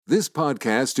This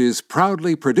podcast is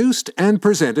proudly produced and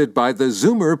presented by the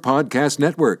Zoomer Podcast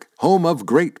Network, home of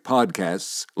great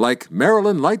podcasts like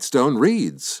Marilyn Lightstone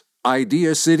Reads,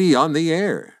 Idea City on the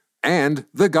Air, and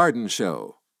The Garden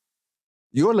Show.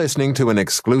 You're listening to an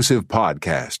exclusive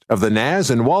podcast of the Naz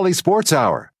and Wally Sports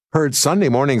Hour, heard Sunday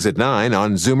mornings at 9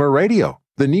 on Zoomer Radio,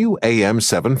 the new AM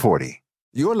 740.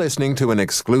 You're listening to an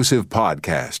exclusive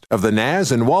podcast of the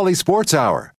Naz and Wally Sports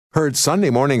Hour, heard Sunday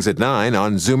mornings at 9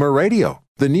 on Zoomer Radio,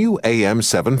 the new AM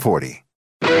 740.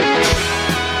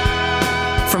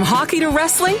 From hockey to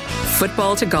wrestling,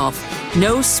 football to golf,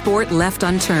 no sport left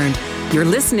unturned. You're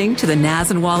listening to the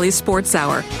Naz and Wally Sports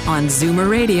Hour on Zoomer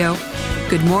Radio.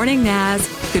 Good morning, Naz.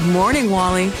 Good morning,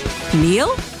 Wally.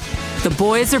 Neil? The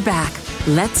boys are back.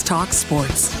 Let's talk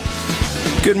sports.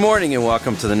 Good morning and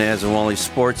welcome to the Naz and Wally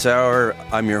Sports Hour.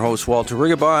 I'm your host, Walter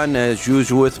Rigabon. As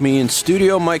usual with me in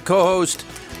studio, my co-host,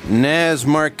 Naz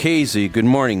Marchese. Good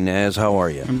morning, Naz. How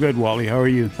are you? I'm good, Wally. How are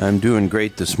you? I'm doing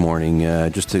great this morning.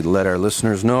 Just to let our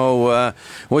listeners know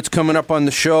what's coming up on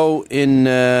the show in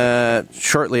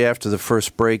shortly after the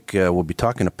first break. We'll be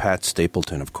talking to Pat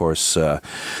Stapleton, of course. The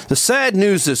sad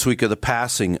news this week of the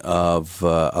passing of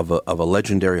a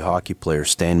legendary hockey player,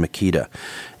 Stan Mikita.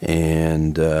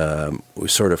 And we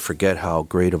sort of forget how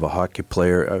great of a hockey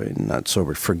player, I mean, not so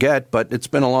we forget, but it's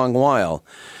been a long while.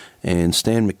 And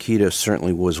Stan Mikita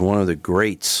certainly was one of the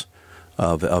greats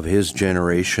of his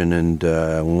generation. And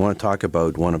we want to talk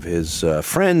about one of his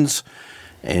friends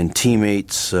and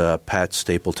teammates, Pat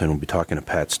Stapleton. We'll be talking to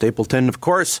Pat Stapleton. Of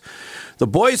course, the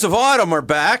Boys of Autumn are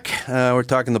back. We're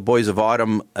talking the Boys of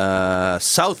Autumn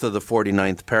south of the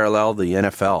 49th parallel, the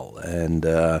NFL.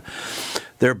 And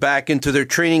they're back into their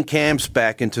training camps,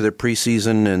 back into their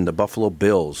preseason, and the Buffalo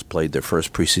Bills played their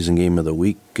first preseason game of the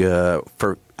week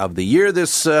of the year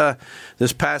this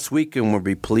past week, and we'll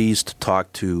be pleased to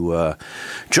talk to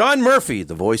John Murphy,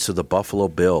 the voice of the Buffalo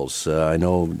Bills. I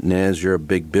know, Naz, you're a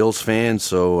big Bills fan,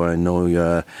 so I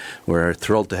know we're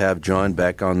thrilled to have John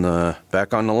back on the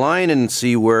line and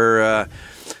see where.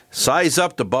 Size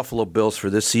up the Buffalo Bills for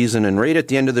this season. And right at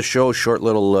the end of the show, short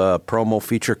little promo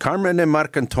feature. Carmen and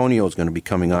Marcantonio is going to be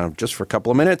coming on just for a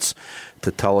couple of minutes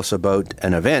to tell us about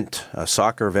an event, a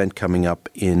soccer event coming up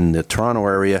in the Toronto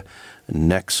area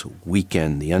next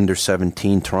weekend. The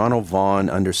Under-17, Toronto Vaughan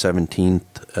Under-17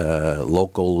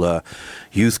 local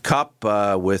youth cup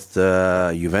with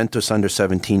Juventus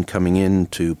Under-17 coming in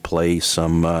to play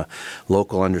some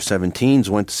local Under-17s.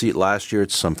 Went to see it last year.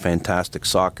 It's some fantastic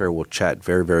soccer. We'll chat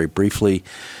very, very briefly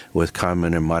with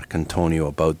Carmen and Marcantonio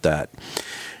about that.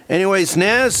 Anyways,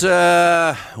 Naz,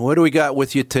 what do we got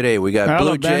with you today? We got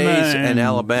Blue Jays and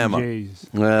Alabama. Jays.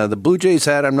 The Blue Jays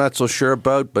hat I'm not so sure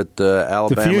about, but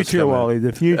Alabama. The future, Wally,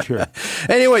 the future.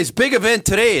 Anyways, big event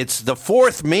today. It's the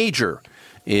fourth major.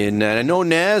 I know,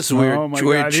 Naz,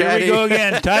 we're chatting. Here we go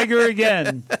again, Tiger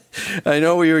again. I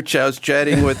know I was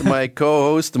chatting with my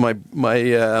co-host, my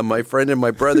friend and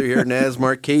my brother here, Naz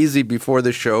Marchese, before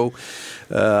the show.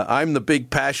 I'm the big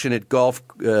passionate golf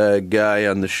guy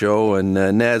on the show, and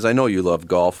Naz, I know you love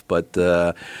golf, but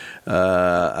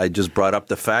I just brought up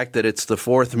the fact that it's the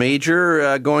fourth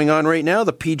major going on right now,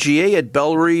 the PGA at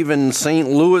Bellerive in St.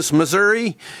 Louis,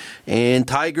 Missouri, and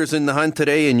Tiger's in the hunt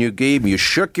today, and you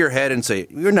shook your head and say,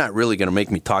 you're not really going to make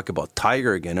me talk about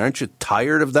Tiger again. Aren't you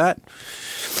tired of that?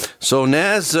 So,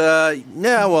 Naz, I'm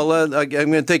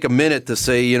going to take a minute to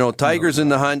say, Tiger's in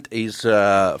the hunt. He's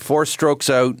 4 strokes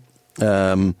out.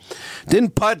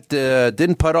 Didn't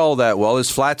putt all that well. His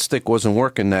flat stick wasn't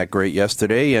working that great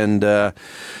yesterday, and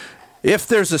if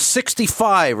there's a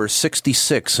 65 or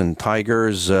 66 in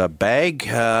Tiger's bag,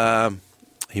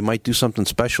 he might do something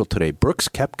special today. Brooks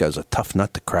Koepka's a tough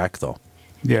nut to crack, though.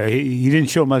 Yeah, he didn't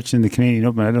show much in the Canadian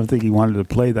Open. I don't think he wanted to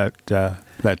play that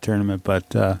tournament,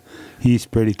 but he's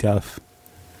pretty tough.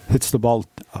 Hits the ball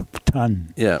a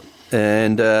ton. Yeah,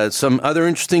 and some other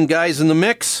interesting guys in the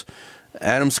mix.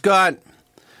 Adam Scott.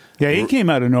 Yeah, he came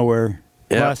out of nowhere.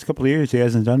 The last couple of years, he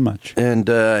hasn't done much. And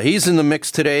he's in the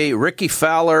mix today. Ricky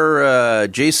Fowler,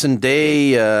 Jason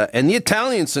Day, and the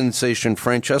Italian sensation,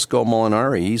 Francesco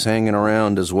Molinari. He's hanging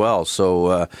around as well.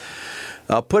 So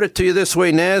I'll put it to you this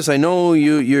way, Naz. I know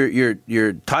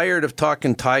you're tired of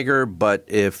talking Tiger, but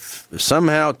if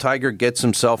somehow Tiger gets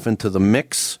himself into the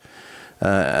mix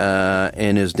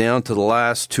and is down to the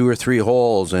last 2 or 3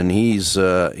 holes, and he's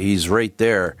right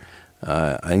there,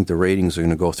 I think the ratings are going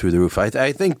to go through the roof.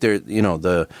 I think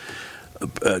the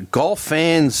golf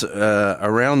fans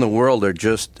around the world are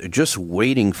just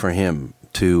waiting for him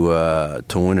to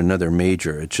win another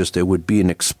major. It would be an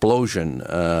explosion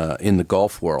in the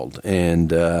golf world,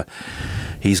 and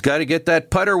he's got to get that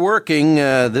putter working.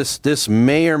 This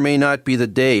may or may not be the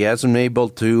day. He hasn't been able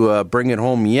to bring it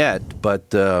home yet,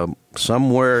 but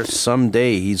somewhere,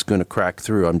 someday, he's going to crack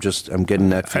through. I'm getting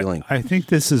that feeling. I think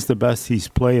this is the best he's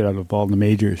played out of all the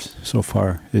majors so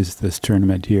far, is this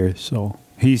tournament here. So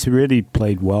he's really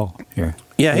played well here.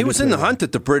 Yeah, he was in the hunt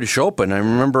at the British Open. I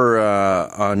remember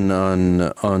on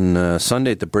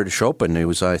Sunday at the British Open, he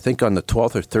was, I think, on the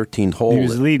 12th or 13th hole.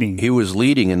 He was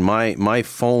leading. And my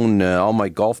phone, all my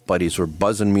golf buddies were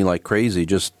buzzing me like crazy,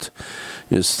 just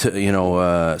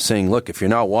saying, look, if you're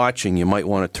not watching, you might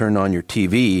want to turn on your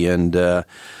TV.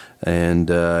 And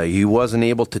he wasn't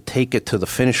able to take it to the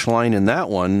finish line in that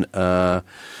one.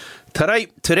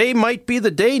 Today might be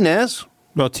the day, Naz.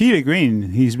 Well, tee to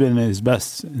green, he's been at his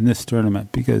best in this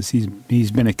tournament because he's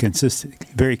been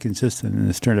very consistent in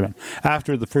this tournament.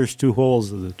 After the first two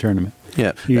holes of the tournament,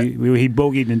 yeah, he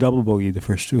bogeyed and double bogeyed the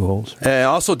first two holes. I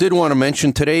also did want to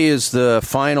mention today is the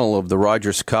final of the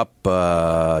Rogers Cup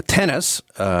tennis.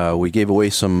 We gave away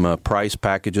some prize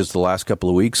packages the last couple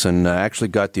of weeks, and actually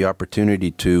got the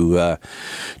opportunity to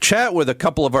chat with a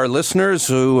couple of our listeners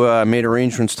who made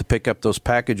arrangements to pick up those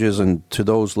packages. And to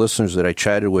those listeners that I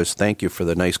chatted with, thank you for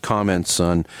the nice comments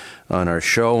on our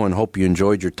show, and hope you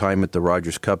enjoyed your time at the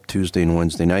Rogers Cup Tuesday and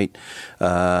Wednesday night.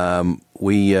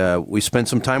 We spent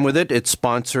some time with it. It's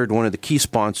sponsored. One of the key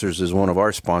sponsors is one of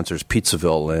our sponsors,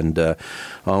 Pizzaville, and I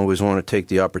always want to take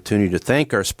the opportunity to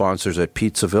thank our sponsors at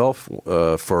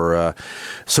Pizzaville for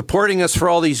supporting us for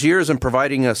all these years and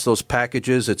providing us those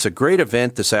packages. It's a great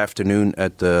event this afternoon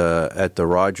at the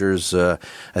Rogers. I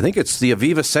think it's the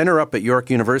Aviva Center up at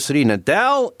York University.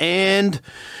 Nadal and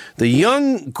the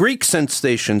young Greek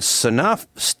sensation Stefanos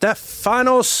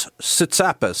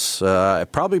Tsitsipas. I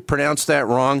probably pronounced that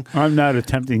wrong. I'm not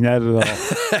attempting that at all.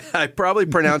 I probably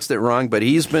pronounced it wrong, but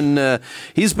he's been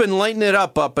lighting it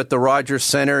up at the Rogers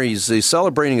Center. He's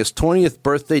celebrating his 20th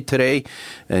birthday today,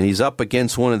 and he's up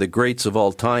against one of the greats of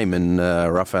all time in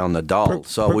Rafael Nadal.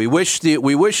 So we wish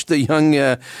the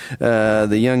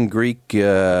young Greek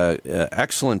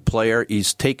excellent player.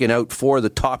 He's taken out 4 of the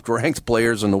top ranked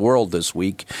players in the world this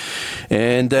week.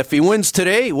 And if he wins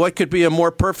today, what could be a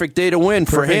more perfect day to win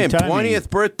for him? Timing. 20th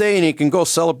birthday, and he can go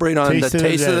celebrate on the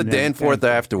Taste of the Danforth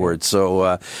afterwards.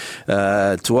 So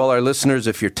to all our listeners,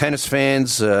 if you're tennis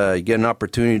fans, you get an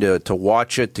opportunity to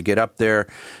watch it, to get up there.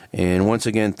 And once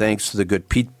again, thanks to the good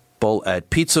people at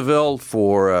Pizzaville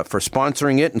for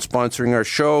sponsoring it and sponsoring our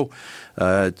show.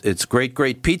 It's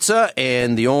great pizza,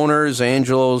 and the owners,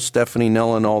 Angelo, Stephanie,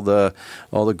 Nell, and all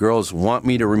the girls want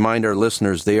me to remind our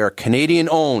listeners they are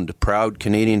Canadian-owned, proud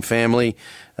Canadian family.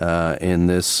 In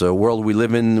this world we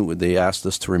live in, they asked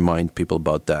us to remind people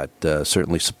about that.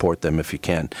 Certainly support them if you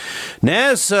can.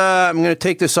 Naz, I'm going to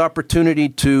take this opportunity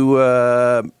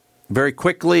to very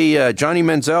quickly, Johnny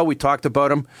Manziel, we talked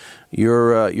about him.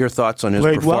 Your thoughts on his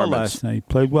performance? Played well last night.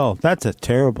 Played well. That's a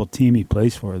terrible team he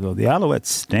plays for, though. The Alouettes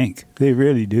stink. They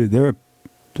really do. They're a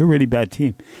really bad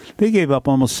team. They gave up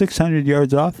almost 600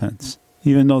 yards offense,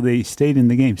 even though they stayed in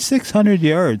the game. 600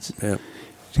 yards. Yeah.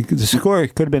 The score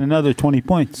could have been another 20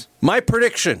 points. My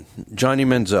prediction, Johnny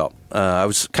Manziel. I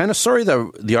was kind of sorry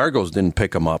that the Argos didn't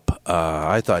pick him up.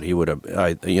 I thought he would have.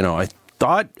 I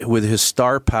thought with his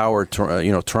star power,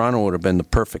 Toronto would have been the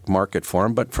perfect market for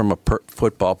him. But from a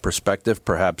football perspective,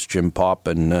 perhaps Jim Popp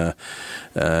and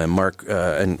Mark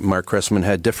Cressman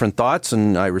had different thoughts,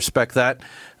 and I respect that.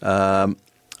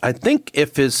 I think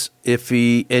if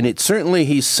he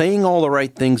he's saying all the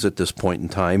right things at this point in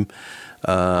time.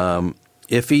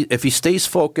 If he stays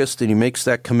focused and he makes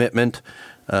that commitment,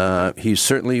 he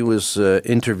certainly was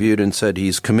interviewed and said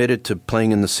he's committed to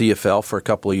playing in the CFL for a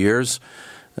couple of years.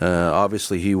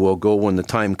 Obviously, he will go when the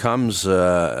time comes.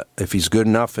 If he's good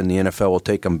enough and the NFL will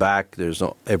take him back, there's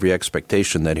every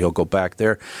expectation that he'll go back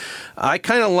there. I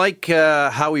kind of like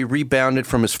how he rebounded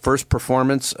from his first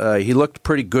performance. He looked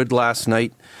pretty good last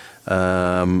night.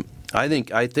 I think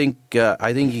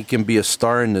he can be a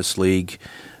star in this league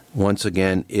once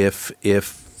again if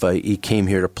he came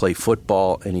here to play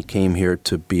football and he came here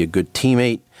to be a good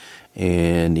teammate.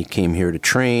 And he came here to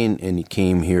train, and he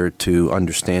came here to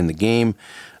understand the game.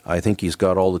 I think he's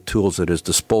got all the tools at his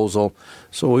disposal,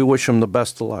 so we wish him the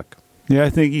best of luck. Yeah, I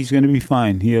think he's going to be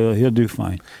fine. He'll do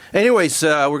fine. Anyways,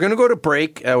 we're going to go to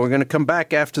break. We're going to come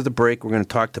back after the break. We're going to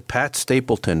talk to Pat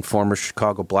Stapleton, former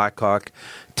Chicago Blackhawk,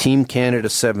 Team Canada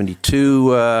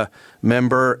 72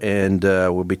 member, and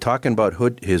we'll be talking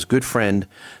about his good friend,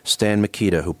 Stan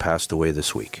Mikita, who passed away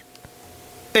this week.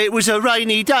 It was a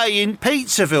rainy day in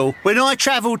Pizzaville when I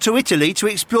travelled to Italy to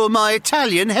explore my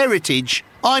Italian heritage.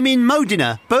 I'm in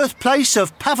Modena, birthplace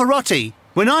of Pavarotti.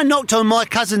 When I knocked on my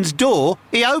cousin's door,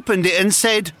 he opened it and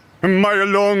said, "My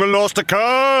long-lost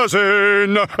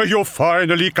cousin, you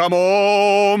finally come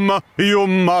home. You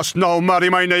must now marry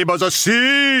my neighbor's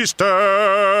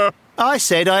sister." I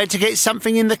said I had to get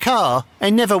something in the car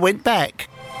and never went back.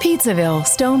 Pizzaville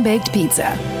Stone-Baked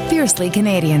Pizza. Fiercely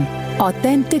Canadian.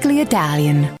 Authentically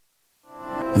Italian.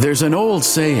 There's an old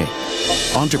saying,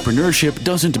 entrepreneurship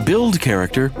doesn't build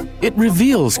character, it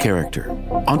reveals character.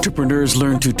 Entrepreneurs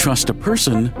learn to trust a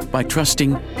person by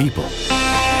trusting people.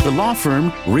 The law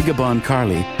firm Rigabon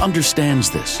Carley understands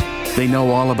this. They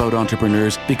know all about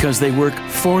entrepreneurs because they work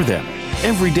for them.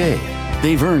 Every day,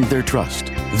 they've earned their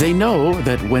trust. They know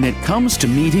that when it comes to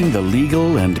meeting the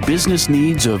legal and business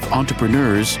needs of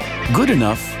entrepreneurs, good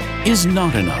enough is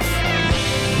not enough.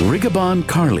 Rigabon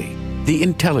Carley, the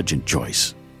intelligent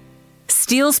choice.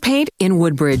 Steele's Paint in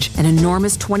Woodbridge, an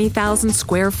enormous 20,000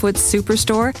 square foot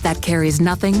superstore that carries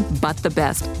nothing but the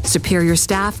best. Superior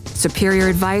staff, superior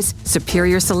advice,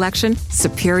 superior selection,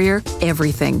 superior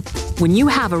everything. When you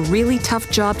have a really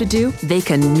tough job to do, they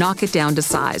can knock it down to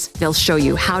size. They'll show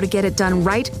you how to get it done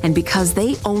right, and because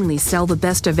they only sell the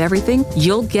best of everything,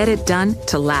 you'll get it done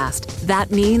to last. That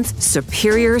means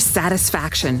superior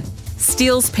satisfaction.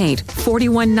 Steele's Paint,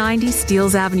 4190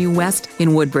 Steeles Avenue West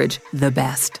in Woodbridge. The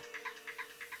best.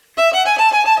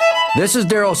 This is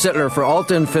Daryl Sittler for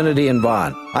Alta Infinity in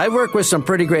Vaughan. I've worked with some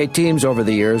pretty great teams over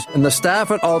the years, and the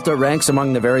staff at Alta ranks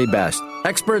among the very best.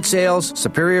 Expert sales,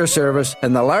 superior service,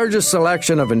 and the largest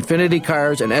selection of Infinity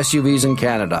cars and SUVs in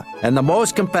Canada, and the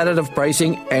most competitive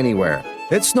pricing anywhere.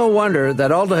 It's no wonder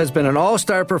that Alta has been an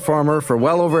all-star performer for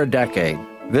well over a decade.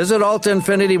 Visit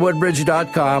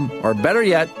AltaInfinityWoodbridge.com, or better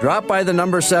yet, drop by the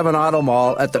number 7 Auto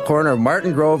Mall at the corner of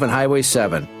Martin Grove and Highway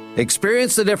 7.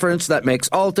 Experience the difference that makes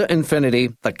Alta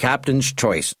Infinity the captain's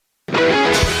choice.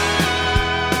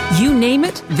 You name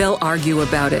it, they'll argue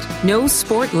about it. No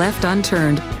sport left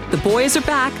unturned. The boys are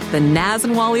back, the Naz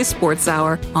and Wally Sports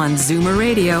Hour on Zoomer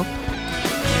Radio.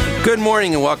 Good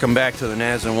morning and welcome back to the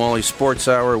Naz and Wally Sports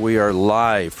Hour. We are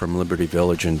live from Liberty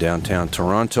Village in downtown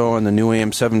Toronto on the new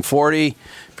AM 740.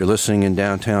 If you're listening in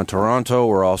downtown Toronto,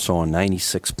 we're also on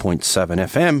 96.7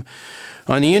 FM.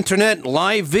 On the internet,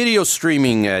 live video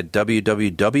streaming at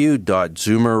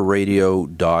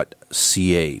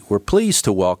www.zoomerradio.ca. We're pleased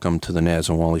to welcome to the Naz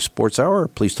and Wally Sports Hour.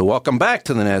 Pleased to welcome back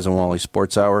to the Naz and Wally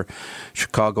Sports Hour,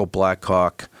 Chicago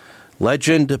Blackhawk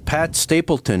legend Pat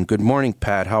Stapleton. Good morning,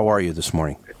 Pat. How are you this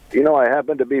morning? You know, I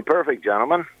happen to be perfect,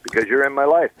 gentlemen, because you're in my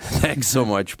life. Thanks so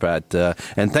much, Pat.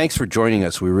 And thanks for joining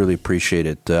us. We really appreciate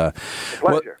it.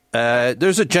 Pleasure.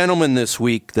 There's a gentleman this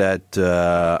week that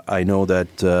I know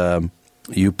that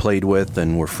you played with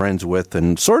and were friends with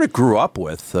and sort of grew up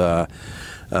with.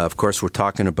 Of course, we're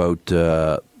talking about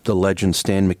the legend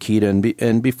Stan Mikita.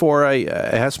 And before I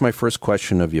ask my first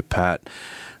question of you, Pat,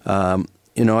 I'd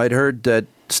heard that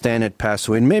Stan had passed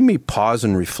away and made me pause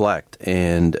and reflect.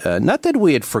 And not that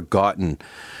we had forgotten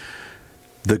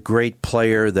the great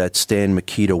player that Stan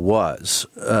Mikita was.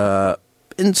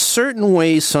 In certain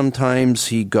ways, sometimes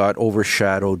he got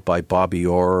overshadowed by Bobby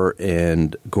Orr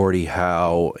and Gordie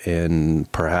Howe,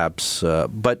 and perhaps,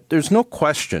 but there's no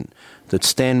question that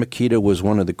Stan Mikita was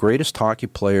one of the greatest hockey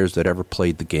players that ever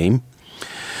played the game.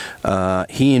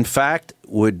 He, in fact,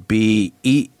 would be,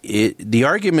 the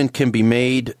argument can be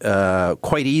made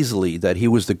quite easily that he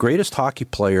was the greatest hockey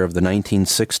player of the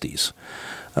 1960s.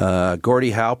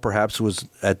 Gordie Howe perhaps was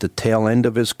at the tail end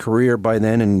of his career by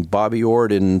then, and Bobby Orr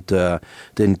didn't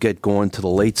get going to the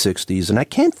late 60s. And I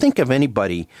can't think of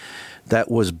anybody that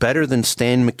was better than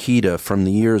Stan Mikita from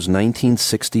the years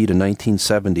 1960 to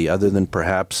 1970, other than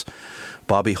perhaps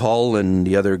Bobby Hull, and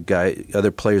the other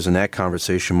players in that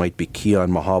conversation might be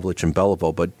Keon Mahovlich and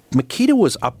Beliveau. But Mikita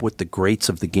was up with the greats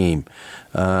of the game.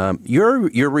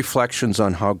 Your reflections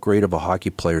on how great of a hockey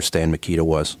player Stan Mikita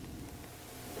was?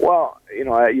 Well,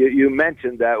 you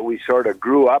mentioned that we sort of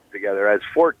grew up together. As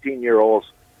 14-year-olds,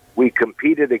 we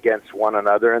competed against one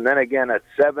another. And then again at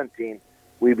 17,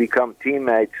 we become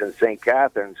teammates in St.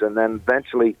 Catharines and then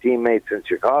eventually teammates in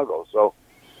Chicago. So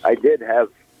I did have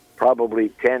probably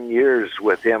 10 years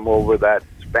with him over that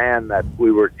span that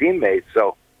we were teammates.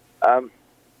 So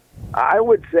I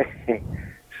would say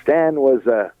Stan was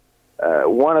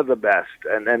one of the best.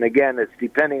 And again, it's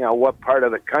depending on what part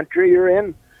of the country you're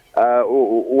in,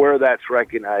 where that's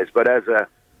recognized. But as a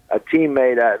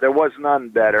teammate, there was none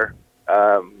better.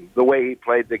 The way he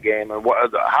played the game and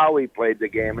how he played the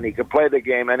game, and he could play the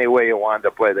game any way you wanted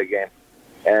to play the game.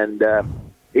 And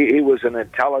he was an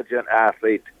intelligent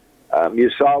athlete. You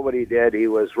saw what he did. He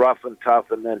was rough and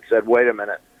tough, and then said, wait a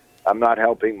minute, I'm not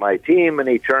helping my team. And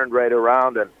he turned right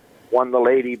around and won the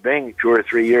Lady Byng 2 or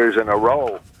 3 years in a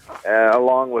row,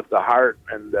 along with the Hart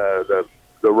and the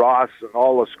Ross and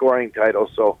all the scoring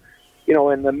titles. So,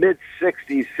 in the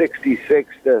mid-60s,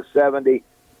 66 to 70,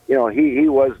 he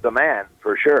was the man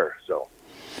for sure. So,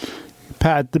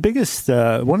 Pat,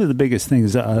 one of the biggest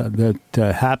things that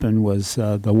happened was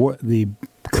the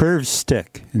curved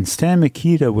stick, and Stan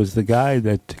Mikita was the guy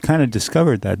that kind of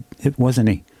discovered that, wasn't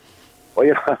he?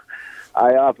 Well,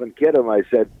 I often kid him. I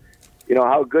said,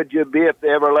 how good you'd be if they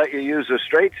ever let you use a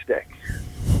straight stick.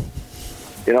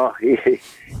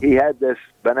 He had this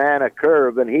banana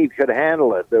curve, and he could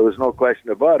handle it. There was no question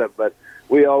about it. But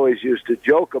we always used to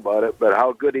joke about it. But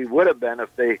how good he would have been if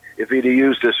he'd have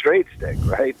used a straight stick,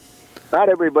 right? Not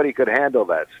everybody could handle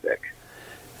that stick.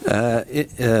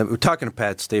 We're talking to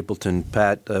Pat Stapleton.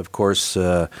 Pat, of course,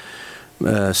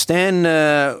 Stan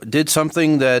did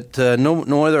something that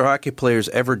no other hockey player's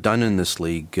ever done in this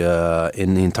league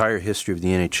in the entire history of the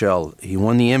NHL. He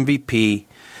won the MVP.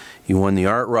 He won the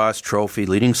Art Ross Trophy,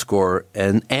 leading scorer,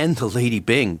 and the Lady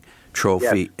Byng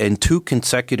Trophy in 2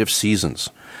 consecutive seasons.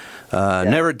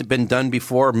 Never been done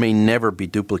before, may never be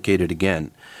duplicated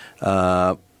again.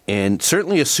 And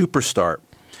certainly a superstar.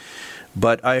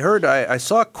 But I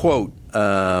saw a quote,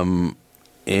 and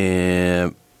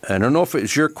I don't know if it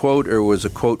was your quote or it was a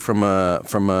quote from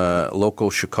a local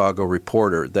Chicago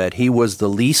reporter, that he was the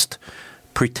least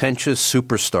pretentious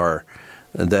superstar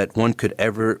that one could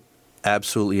ever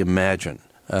absolutely imagine,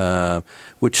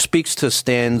 which speaks to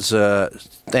Stan's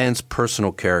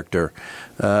personal character.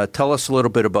 Tell us a little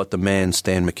bit about the man,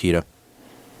 Stan Mikita.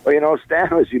 Well, Stan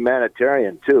was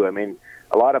humanitarian, too. I mean,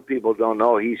 a lot of people don't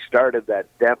know he started that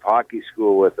deaf hockey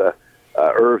school with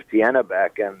Irv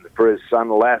Tiennebeck and for his son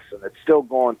Les, and it's still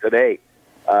going today.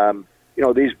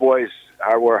 These boys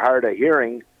were hard of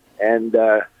hearing, and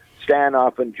Stan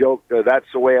often joked, that's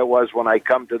the way it was when I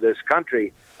come to this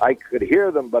country. I could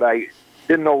hear them, but I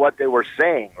didn't know what they were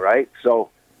saying, right? So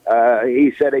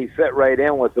he said he fit right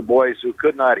in with the boys who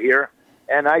could not hear,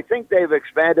 and I think they've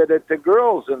expanded it to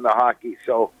girls in the hockey.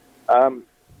 So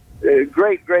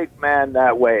great man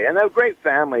that way, and a great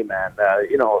family man.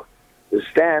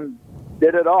 Stan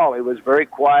did it all. He was very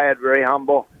quiet, very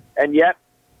humble, and yet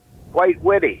quite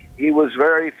witty. He was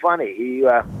very funny. He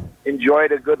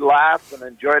enjoyed a good laugh and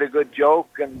enjoyed a good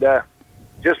joke, and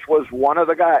just was one of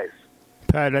the guys.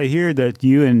 Pat, I hear that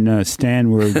you and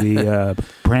Stan were the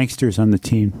pranksters on the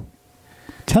team.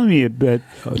 Tell me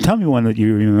one that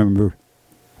you remember.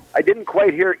 I didn't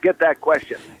quite get that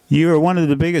question. You were one of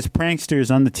the biggest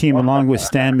pranksters on the team, along with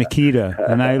Stan Mikita,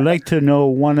 and I'd like to know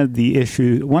one of the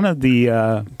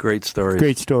great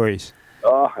stories.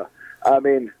 Oh, I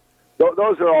mean,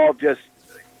 those are all just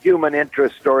human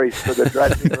interest stories for the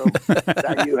dressing room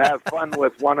that you have fun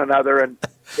with one another, and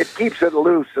it keeps it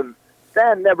loose. And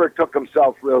Stan never took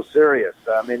himself real serious.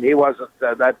 I mean, he wasn't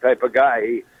that type of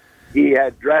guy. He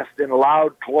had dressed in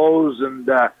loud clothes, and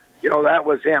that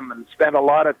was him, and spent a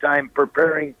lot of time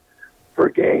preparing for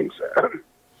games.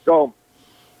 So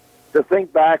to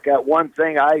think back at one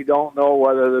thing, I don't know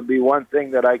whether there'd be one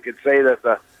thing that I could say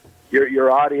that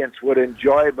your audience would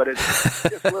enjoy, but it's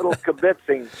just a little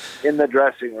kibitzing in the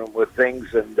dressing room with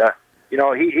things. And,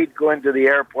 he'd go into the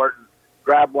airport and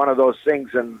grab one of those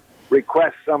things and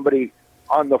request somebody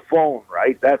on the phone,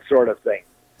 right? That sort of thing.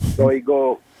 So he'd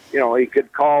go, he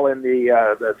could call in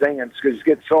the thing and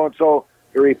get so-and-so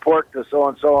to report to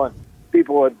so-and-so, and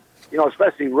people would,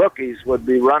 especially rookies, would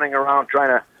be running around trying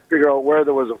to figure out where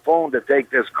there was a phone to take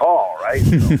this call, right?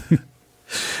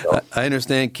 So. I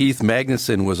understand Keith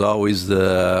Magnuson was always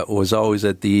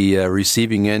at the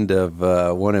receiving end of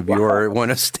one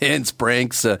of Stan's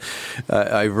pranks.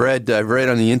 I've read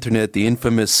on the internet the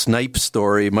infamous snipe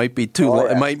story. It might be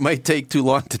it might take too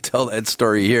long to tell that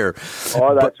story here.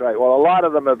 Oh, that's right. Well, a lot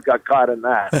of them have got caught in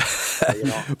that.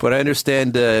 But I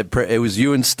understand it was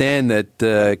you and Stan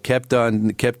that kept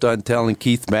on telling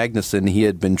Keith Magnuson he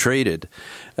had been traded.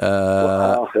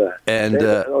 And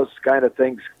those kind of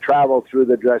things travel through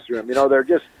the dressing room. They're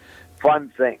just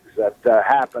fun things that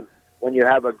happen when you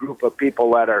have a group of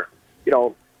people that are,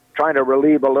 trying to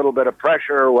relieve a little bit of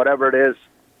pressure or whatever it is,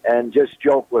 and just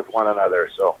joke with one another.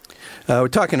 So, we're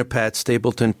talking to Pat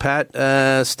Stapleton. Pat,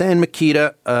 Stan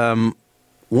Mikita,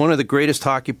 one of the greatest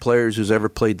hockey players who's ever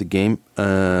played the game.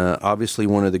 Obviously,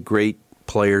 one of the great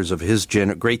players of his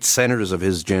great centers of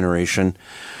his generation.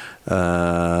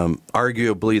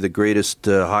 Arguably the greatest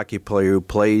hockey player who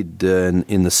played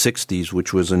in the 60s,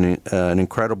 which was an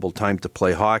incredible time to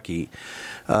play hockey.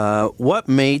 What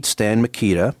made Stan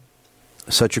Mikita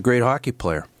such a great hockey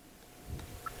player?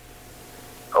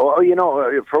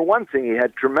 For one thing, he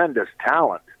had tremendous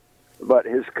talent, but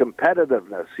his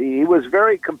competitiveness, he was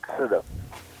very competitive.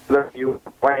 You were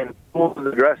playing pool in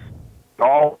the dress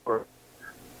all over.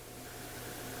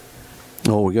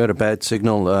 Oh, we got a bad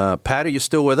signal. Pat, are you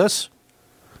still with us?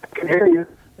 I can hear you.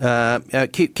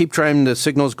 Keep trying. The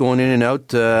signal's going in and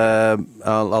out.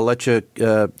 I'll let you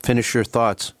finish your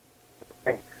thoughts.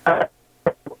 But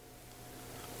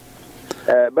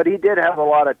he did have a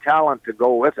lot of talent to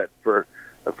go with it. For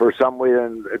some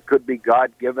reason, it could be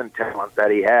God-given talent that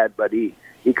he had, but he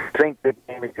could think the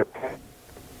game.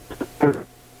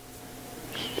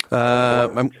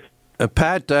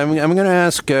 Pat, I'm going to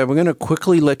ask. We're going to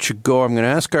quickly let you go. I'm going to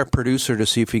ask our producer to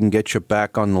see if he can get you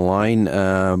back on the line.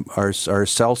 Our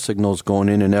cell signal's going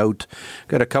in and out.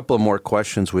 Got a couple of more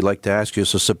questions we'd like to ask you.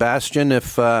 So, Sebastian,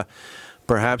 if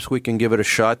perhaps we can give it a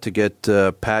shot to get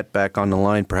Pat back on the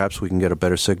line, perhaps we can get a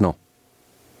better signal.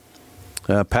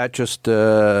 Pat,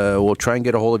 we'll try and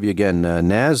get a hold of you again.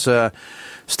 Naz,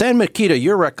 Stan Mikita,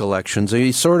 your recollections?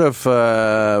 He sort of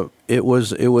it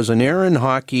was an era in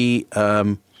hockey.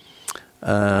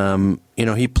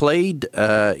 He played.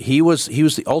 He was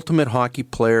the ultimate hockey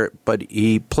player, but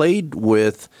he played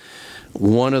with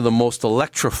one of the most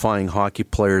electrifying hockey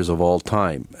players of all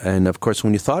time. And of course,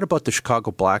 when you thought about the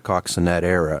Chicago Blackhawks in that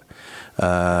era,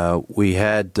 we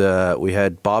had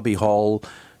Bobby Hull.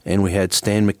 And we had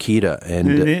Stan Mikita.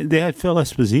 And they had Phil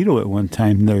Esposito at one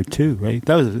time there, too, right?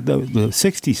 That was the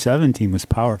 67 team was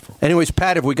powerful. Anyways,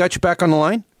 Pat, have we got you back on the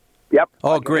line? Yep.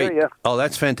 Oh, great. Oh,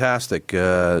 that's fantastic.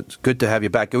 It's good to have you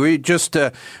back. We had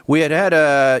the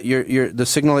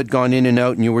signal had gone in and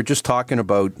out, and we were just talking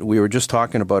about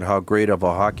how great of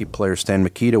a hockey player Stan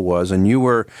Mikita was, and you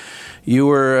were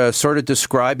sort of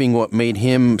describing what made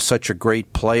him such a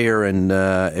great player, and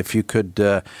if you could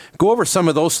go over some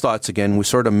of those thoughts again. We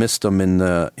sort of missed them in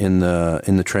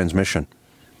the transmission.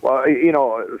 Well,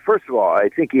 first of all, I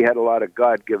think he had a lot of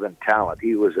God-given talent.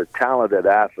 He was a talented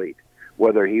athlete.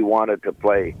 Whether he wanted to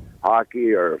play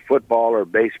hockey or football or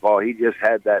baseball, he just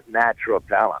had that natural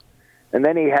talent. And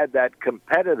then he had that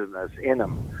competitiveness in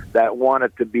him that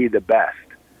wanted to be the best.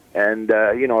 And,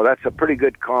 that's a pretty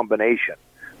good combination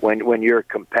when you're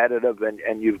competitive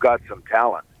and you've got some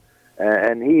talent.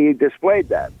 And he displayed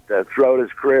that throughout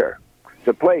his career.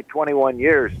 To play 21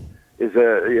 years is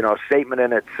a statement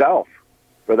in itself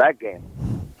for that game.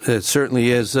 It certainly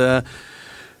is.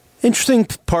 Interesting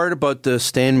part about the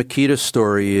Stan Mikita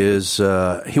story is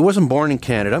he wasn't born in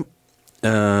Canada.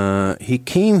 He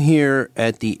came here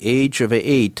at the age of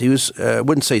 8. He was, I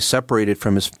wouldn't say separated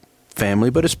from his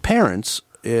family, but his parents.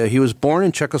 He was born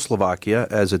in Czechoslovakia,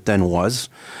 as it then was.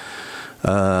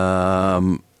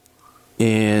 Later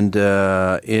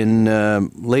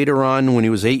on, when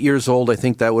he was 8 years old, I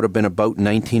think that would have been about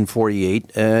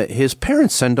 1948, his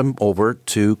parents sent him over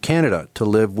to Canada to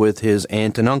live with his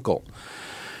aunt and uncle.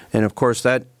 And, of course,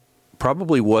 that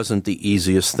probably wasn't the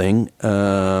easiest thing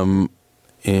and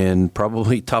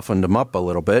probably toughened him up a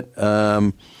little bit.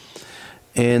 And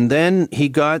then he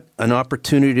got an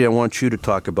opportunity I want you to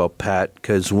talk about, Pat,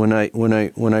 because when I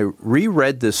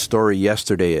reread this story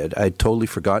yesterday, I'd totally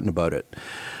forgotten about it.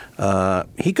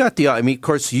 He got of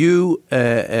course, you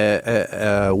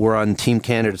were on Team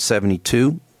Canada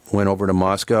 72, went over to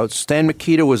Moscow. Stan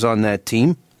Mikita was on that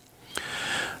team.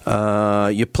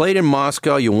 You played in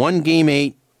Moscow. You won Game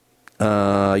 8.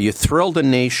 You thrilled the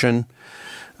nation.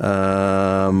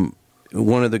 One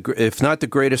of the, if not the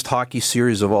greatest hockey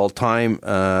series of all time.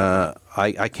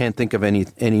 I can't think of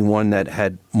anyone that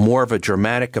had more of a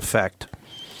dramatic effect.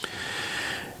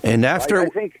 And after, I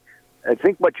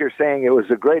think what you're saying, it was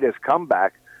the greatest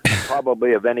comeback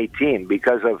probably of any team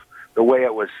because of the way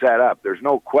it was set up. There's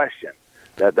no question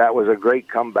that was a great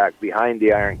comeback behind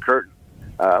the Iron Curtain.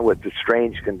 With the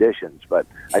strange conditions, but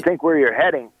I think where you're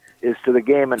heading is to the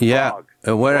game in Prague.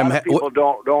 A lot of people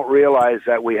don't realize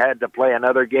that we had to play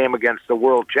another game against the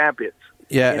world champions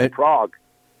in Prague,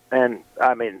 and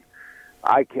I mean,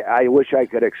 I wish I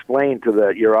could explain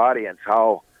to your audience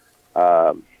how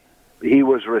he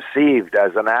was received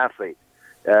as an athlete.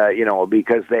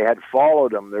 Because they had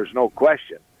followed him. There's no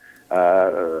question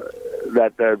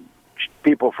that the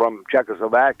people from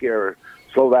Czechoslovakia or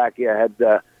Slovakia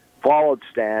had. Followed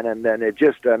Stan, and then it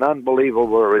just an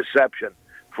unbelievable reception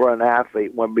for an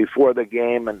athlete when before the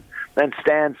game, and then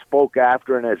Stan spoke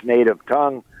after in his native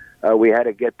tongue. We had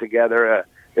to get together.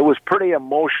 It was pretty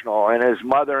emotional, and his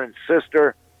mother and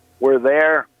sister were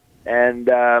there, and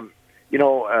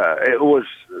it was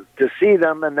to see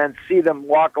them and then see them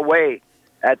walk away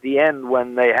at the end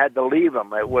when they had to leave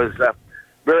him. It was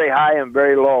very high and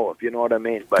very low, if you know what I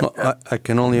mean. But I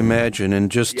can only imagine,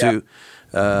 and just to.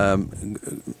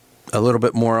 a little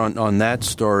bit more on that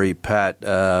story, Pat.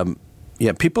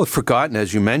 Yeah, people have forgotten,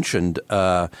 as you mentioned.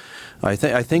 I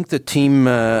think the team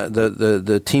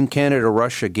the Team Canada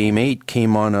Russia Game 8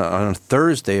 came on a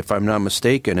Thursday, if I'm not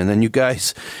mistaken, and then you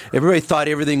guys, everybody thought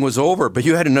everything was over, but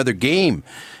you had another game,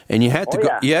 and you had to go.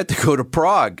 You had to go to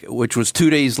Prague, which was 2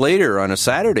 days later on a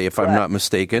Saturday, if I'm not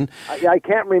mistaken. I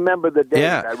can't remember the date.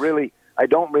 Yeah. I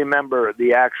don't remember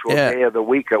the actual day of the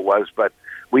week it was, but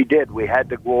we did. We had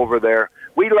to go over there.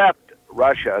 We left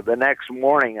Russia the next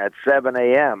morning at 7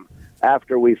 a.m.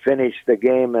 after we finished the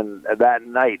game, and that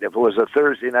night, if it was a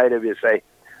Thursday night, if you say,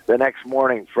 the next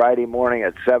morning, Friday morning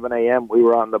at 7 a.m., we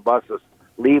were on the buses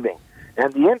leaving.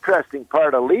 And the interesting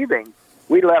part of leaving,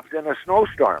 we left in a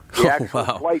snowstorm. The actual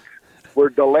flights were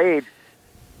delayed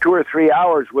 2 or 3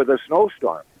 hours with a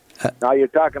snowstorm. Now you're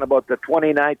talking about the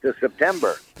 29th of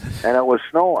September, and it was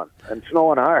snowing, and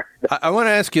snowing hard. I want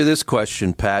to ask you this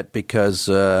question, Pat, because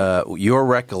your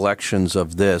recollections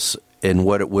of this and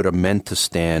what it would have meant to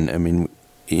Stan, I mean,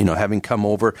 you know, having come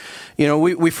over, you know,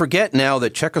 we forget now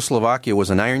that Czechoslovakia was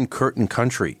an Iron Curtain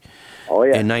country. Oh,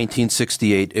 yeah. In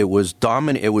 1968, it was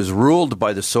It was ruled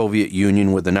by the Soviet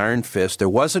Union with an iron fist. There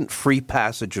wasn't free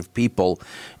passage of people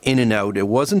in and out. It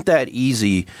wasn't that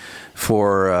easy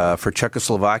for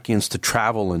Czechoslovakians to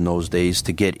travel in those days,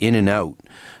 to get in and out.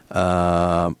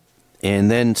 And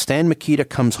then Stan Mikita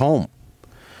comes home,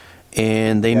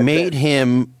 and they made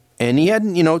him. And he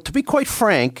hadn't, you know, to be quite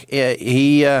frank,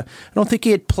 I don't think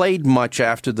he had played much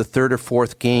after the third or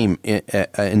fourth game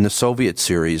in the Soviet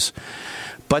series.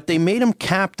 But they made him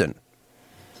captain.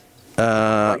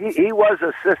 He was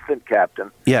assistant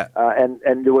captain. Yeah.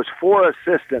 And there was 4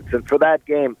 assistants, and for that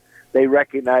game, they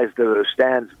recognized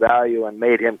Stan's value and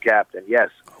made him captain. Yes,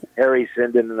 Harry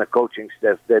Sinden and the coaching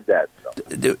staff did that.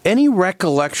 So. Any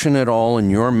recollection at all in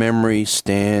your memory,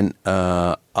 Stan, Pat,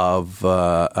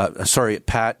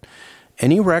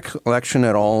 any recollection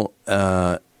at all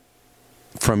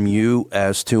from you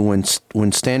as to when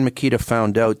Stan Mikita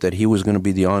found out that he was going to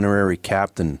be the honorary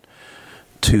captain?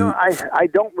 I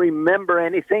don't remember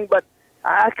anything, but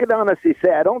I could honestly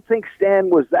say I don't think Stan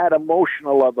was that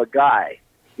emotional of a guy.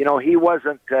 You know, he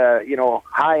wasn't,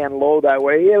 high and low that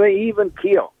way. Even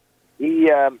keel. He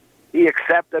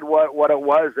accepted what it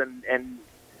was, and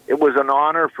it was an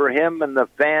honor for him, and the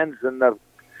fans and the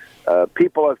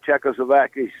people of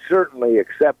Czechoslovakia certainly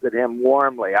accepted him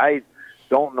warmly. I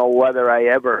don't know whether I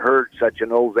ever heard such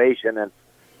an ovation, and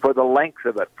for the length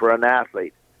of it for an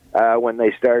athlete when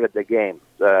they started the game.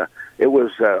 It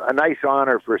was a nice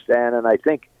honor for Stan, and I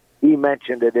think he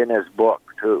mentioned it in his book,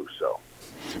 too. So,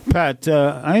 Pat,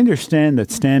 I understand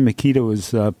that Stan Mikita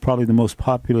was probably the most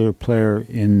popular player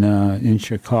in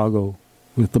Chicago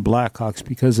with the Blackhawks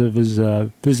because of his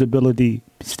visibility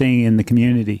staying in the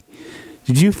community.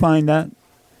 Did you find that?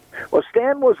 Well,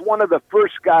 Stan was one of the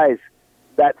first guys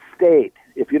that stayed,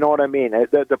 if you know what I mean.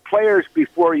 The players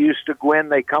before used to go in.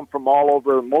 They come from all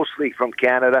over, mostly from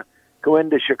Canada, go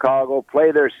into Chicago,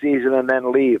 play their season, and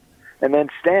then leave. And then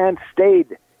Stan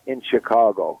stayed in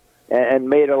Chicago and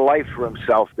made a life for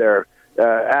himself there.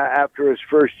 After his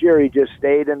first year, he just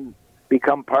stayed and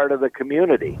become part of the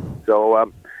community. So,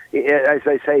 as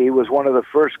I say, he was one of the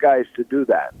first guys to do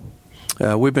that.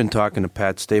 We've been talking to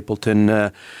Pat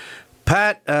Stapleton.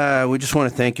 Pat, we just want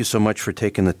to thank you so much for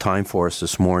taking the time for us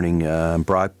this morning,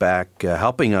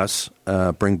 helping us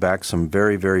bring back some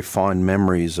very, very fond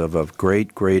memories of a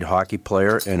great, great hockey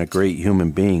player and a great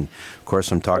human being. Of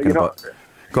course, I'm talking about...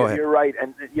 Go ahead. You're right.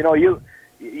 And,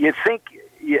 you think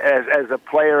as a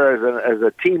player, as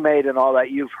a teammate and all that,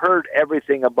 you've heard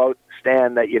everything about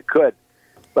Stan that you could.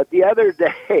 But the other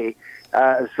day,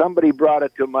 somebody brought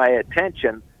it to my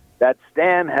attention that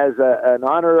Stan has an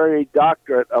honorary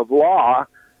doctorate of law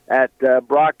at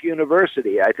Brock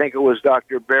University. I think it was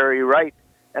Dr. Barry Wright.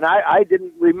 And I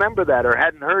didn't remember that or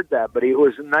hadn't heard that, but it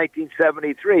was in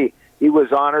 1973. He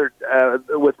was honored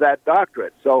with that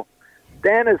doctorate. So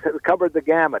Stan has covered the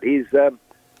gamut. He's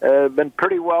been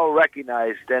pretty well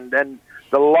recognized. And then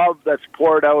the love that's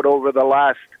poured out over the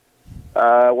last,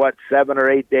 7 or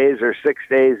 8 days or 6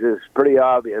 days is pretty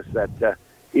obvious that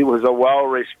he was a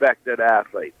well-respected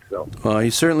athlete. So, well, he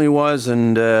certainly was,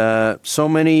 and so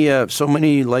many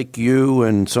like you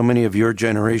and so many of your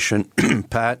generation,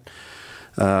 Pat,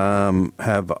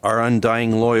 have our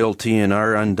undying loyalty and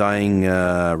our undying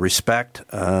respect.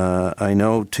 I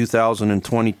know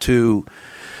 2022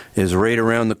 is right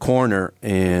around the corner,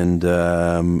 and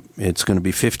it's going to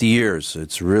be 50 years.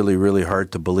 It's really, really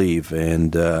hard to believe,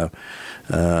 and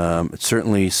it's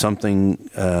certainly something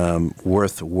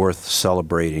worth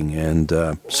celebrating, and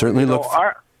certainly look.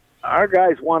 Our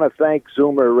guys want to thank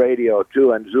Zoomer Radio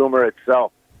too, and Zoomer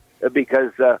itself,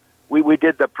 because we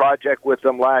did the project with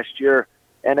them last year,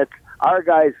 and it's our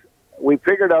guys. We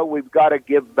figured out we've got to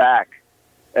give back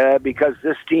because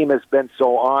this team has been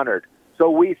so honored. So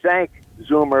we thank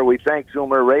Zoomer. We thank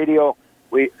Zoomer Radio.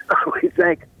 We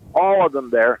thank all of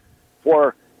them there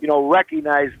for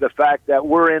recognize the fact that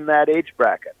we're in that age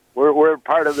bracket. We're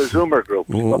part of the Zoomer group.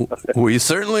 We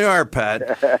certainly are,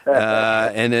 Pat.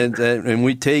 And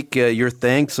we take your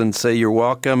thanks and say you're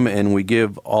welcome, and we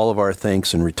give all of our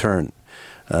thanks in return.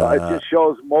 It just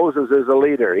shows Moses is a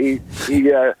leader. He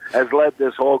has led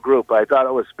this whole group. I thought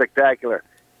it was spectacular.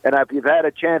 And if you've had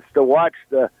a chance to watch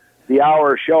the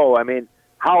hour show, I mean,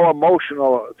 how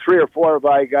emotional 3 or 4 of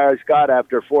our guys got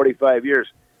after 45 years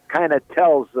kind of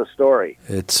tells the story.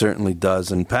 It certainly does.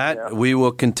 And Pat, we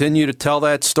will continue to tell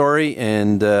that story,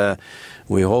 and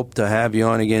we hope to have you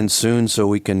on again soon so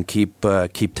we can keep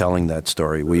telling that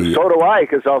story. So do I,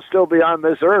 because I'll still be on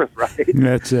this earth, right?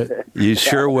 That's it. You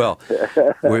sure will.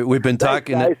 We've been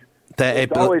talking. Thanks, guys.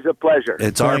 It's always a pleasure.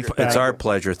 It's our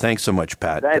pleasure. Thanks so much,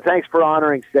 Pat. Thanks for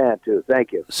honoring Stan, too.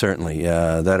 Thank you. Certainly.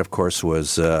 That, of course,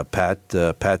 was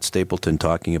Pat Stapleton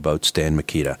talking about Stan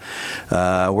Mikita.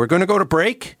 We're going to go to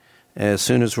break. As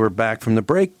soon as we're back from the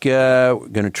break, we're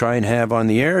going to try and have on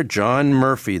the air John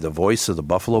Murphy, the voice of the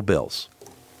Buffalo Bills.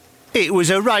 It was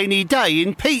a rainy day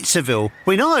in Pizzaville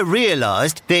when I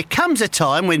realised there comes a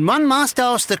time when one must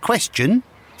ask the question,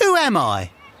 who am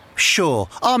I? Sure,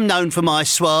 I'm known for my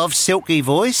suave, silky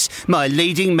voice, my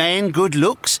leading man good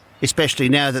looks, especially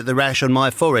now that the rash on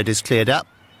my forehead has cleared up.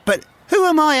 But who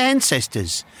are my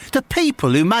ancestors? The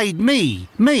people who made me,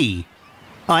 me.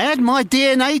 I had my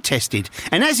DNA tested,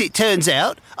 and as it turns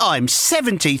out, I'm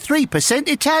 73%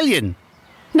 Italian.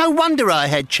 No wonder I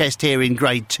had chest hair in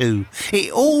grade 2.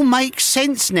 It all makes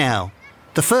sense now.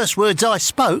 The first words I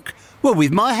spoke were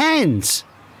with my hands.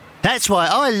 That's why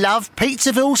I love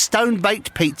Pizzaville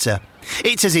Stone-Baked Pizza.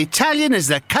 It's as Italian as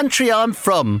the country I'm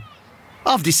from.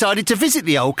 I've decided to visit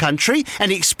the old country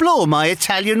and explore my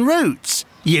Italian roots.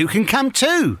 You can come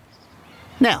too.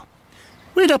 Now,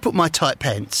 where'd I put my tight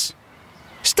pants?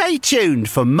 Stay tuned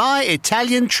for my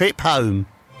Italian trip home.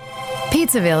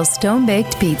 Pizzaville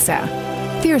Stone-Baked Pizza.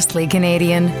 Fiercely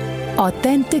Canadian.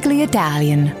 Authentically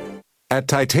Italian. At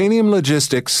Titanium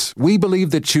Logistics, we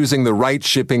believe that choosing the right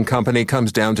shipping company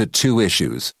comes down to 2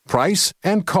 issues: price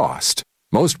and cost.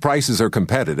 Most prices are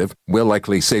competitive, will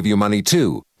likely save you money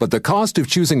too, but the cost of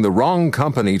choosing the wrong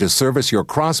company to service your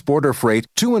cross-border freight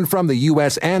to and from the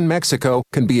U.S. and Mexico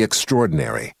can be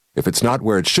extraordinary. If it's not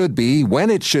where it should be, when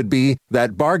it should be,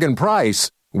 that bargain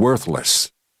price, worthless.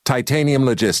 Titanium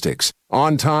Logistics.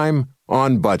 On time,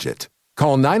 on budget.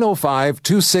 Call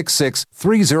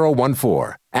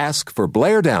 905-266-3014. Ask for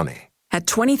Blair Downey. At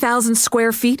 20,000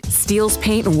 square feet, Steele's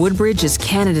Paint in Woodbridge is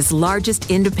Canada's largest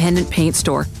independent paint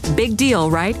store. Big deal,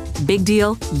 right? Big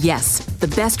deal? Yes. The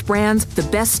best brands, the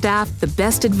best staff, the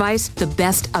best advice, the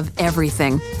best of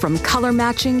everything. From color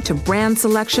matching to brand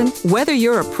selection, whether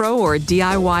you're a pro or a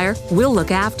DIYer, we'll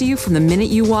look after you from the minute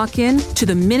you walk in to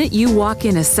the minute you walk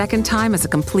in a second time as a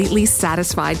completely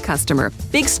satisfied customer.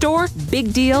 Big store,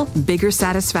 big deal, bigger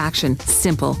satisfaction.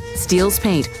 Simple. Steele's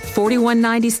Paint,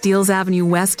 4190 Steeles Avenue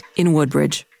West in Woodbridge.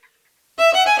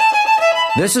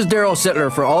 This is Daryl Sittler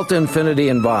for Alta Infinity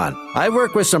in Vaughan. I've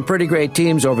worked with some pretty great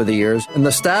teams over the years, and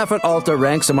the staff at Alta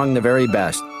ranks among the very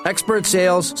best. Expert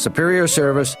sales, superior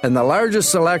service, and the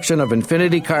largest selection of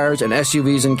Infinity cars and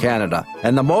SUVs in Canada,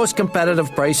 and the most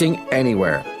competitive pricing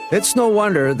anywhere. It's no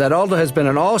wonder that Alta has been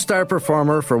an all-star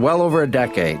performer for well over a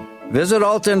decade. Visit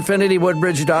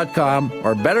altainfinitywoodbridge.com,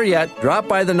 or better yet, drop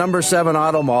by the number 7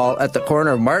 Auto Mall at the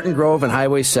corner of Martin Grove and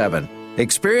Highway 7.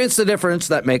 Experience the difference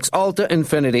that makes Alta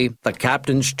Infinity the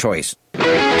captain's choice.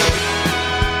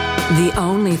 The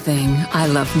only thing I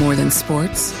love more than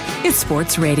sports is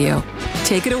sports radio.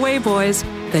 Take it away, boys.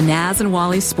 The Naz and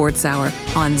Wally Sports Hour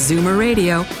on Zoomer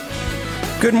Radio.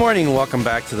 Good morning. Welcome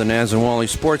back to the Naz and Wally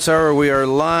Sports Hour. We are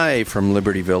live from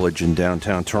Liberty Village in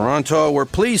downtown Toronto. We're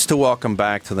pleased to welcome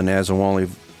back to the Naz and Wally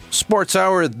Sports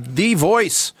Hour the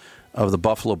voice of the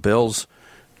Buffalo Bills,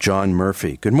 John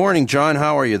Murphy. Good morning, John.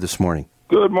 How are you this morning?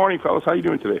 Good morning, fellas. How are you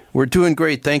doing today? We're doing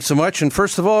great. Thanks so much. And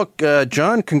first of all,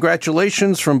 John,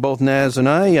 congratulations from both Naz and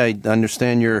I. I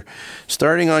understand you're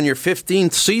starting on your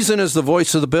 15th season as the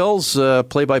voice of the Bills,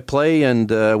 play-by-play,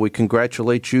 and we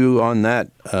congratulate you on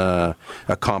that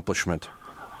accomplishment.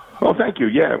 Oh, thank you.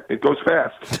 Yeah, it goes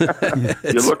fast.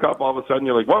 You look up, all of a sudden,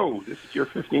 you're like, whoa, this is your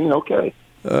 15? Okay.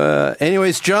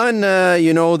 Anyways, John,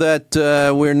 you know that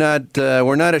we're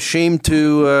not ashamed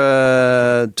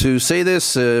to to say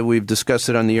this, we've discussed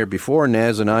it on the air before.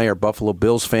 Naz and I are Buffalo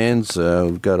Bills fans.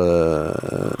 We've got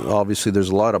obviously there's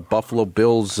a lot of Buffalo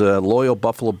Bills, loyal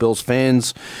Buffalo Bills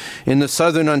fans in the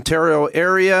southern Ontario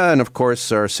area, and of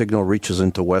course our signal reaches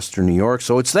into western New York.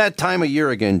 So it's that time of year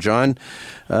again, John.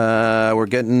 We're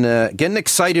getting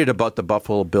excited about the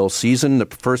Buffalo Bills season, the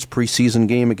first preseason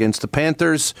game against the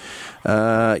Panthers.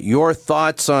 Your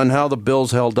thoughts on how the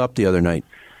Bills held up the other night?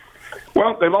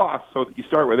 Well, they lost, so you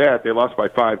start with that. They lost by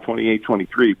 5,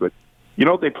 28-23, but,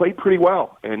 they played pretty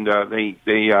well, and they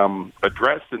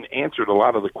addressed and answered a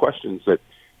lot of the questions that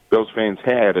Bills fans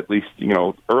had, at least,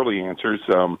 early answers.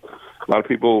 A lot of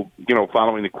people,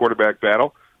 following the quarterback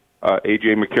battle,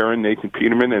 A.J. McCarron, Nathan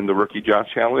Peterman, and the rookie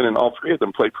Josh Allen, and all three of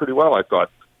them played pretty well, I thought,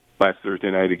 last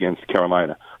Thursday night against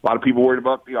Carolina. A lot of people worried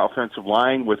about the offensive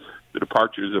line with the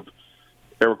departures of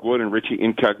Eric Wood and Richie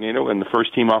Incognito, and the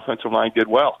first-team offensive line did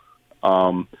well.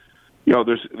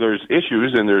 There's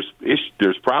issues and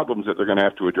there's problems that they're going to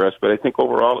have to address, but I think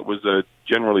overall it was a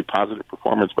generally positive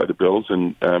performance by the Bills,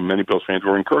 and many Bills fans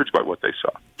were encouraged by what they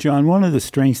saw. John, one of the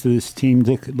strengths of this team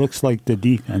looks like the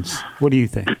defense. What do you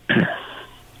think?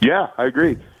 Yeah, I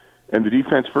agree. And the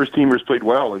defense first-teamers played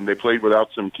well, and they played without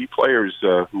some key players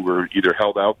who were either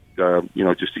held out,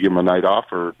 just to give them a night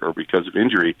off or because of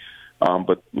injury.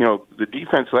 But the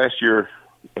defense last year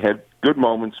had good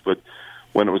moments, but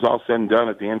when it was all said and done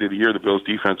at the end of the year, the Bills'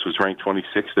 defense was ranked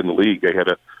 26th in the league. They had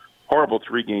a horrible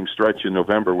 3-game stretch in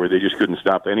November where they just couldn't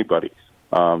stop anybody,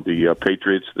 the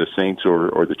Patriots, the Saints,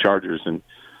 or the Chargers, and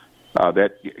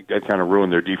that kind of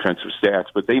ruined their defensive stats.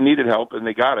 But they needed help, and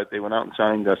they got it. They went out and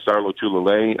signed Starlo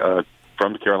Tulele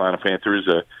from the Carolina Panthers,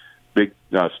 a big,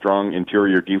 strong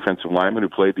interior defensive lineman who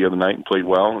played the other night and played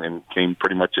well and came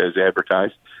pretty much as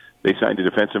advertised. They signed a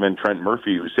defensive end, Trent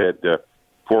Murphy, who's had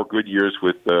 4 good years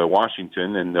with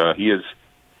Washington, and he has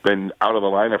been out of the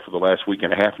lineup for the last week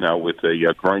and a half now with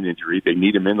a groin injury. They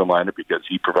need him in the lineup because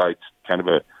he provides kind of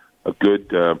a good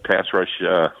pass rush,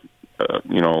 on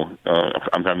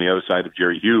the other side of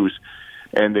Jerry Hughes.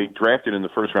 And they drafted in the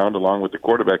first round, along with the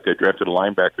quarterback, they drafted a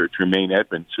linebacker, Tremaine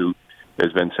Edmonds, who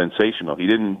has been sensational. He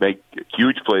didn't make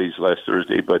huge plays last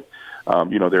Thursday, but,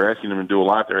 they're asking him to do a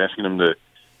lot. They're asking him to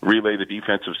relay the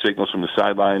defensive signals from the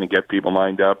sideline and get people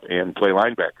lined up and play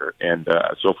linebacker. And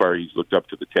so far he's looked up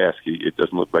to the task. It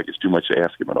doesn't look like it's too much to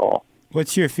ask him at all.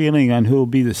 What's your feeling on who will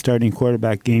be the starting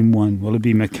quarterback game one? Will it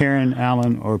be McCarron,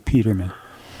 Allen, or Peterman?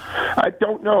 I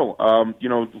don't know.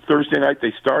 Thursday night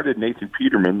they started Nathan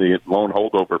Peterman, the lone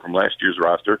holdover from last year's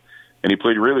roster, and he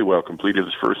played really well, completed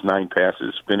his first 9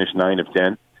 passes, finished 9 of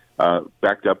 10,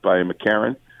 backed up by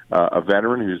McCarron, a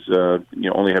veteran who's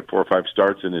only had 4 or 5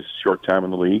 starts in his short time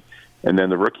in the league. And then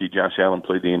the rookie, Josh Allen,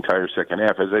 played the entire second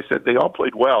half. As I said, they all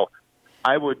played well.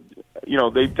 I would,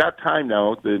 they've got time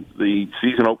now. The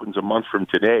season opens a month from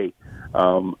today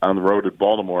on the road at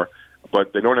Baltimore,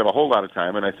 but they don't have a whole lot of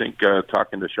time. And I think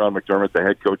talking to Sean McDermott, the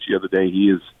head coach, the other day, he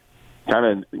is kind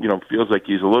of, feels like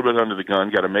he's a little bit under the gun,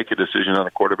 got to make a decision on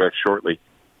a quarterback shortly.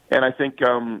 And I think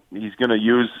he's going to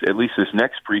use at least this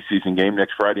next preseason game,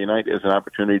 next Friday night, as an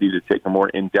opportunity to take a more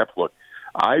in-depth look.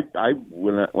 I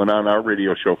went on our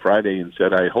radio show Friday and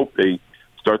said I hope they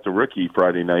start the rookie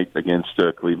Friday night against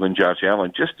Cleveland, Josh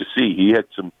Allen, just to see. He had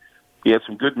some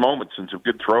good moments and some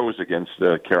good throws against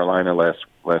Carolina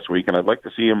last week, and I'd like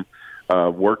to see him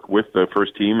work with the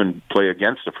first team and play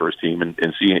against the first team and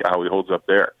see how he holds up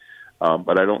there.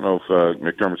 But I don't know if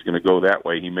McDermott's going to go that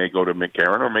way. He may go to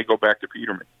McCarron or may go back to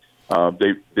Peterman.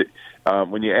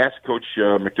 When you ask Coach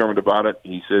McDermott about it,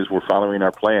 he says we're following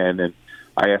our plan. And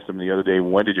I asked him the other day,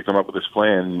 when did you come up with this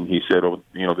plan? And he said,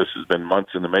 this has been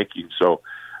months in the making. So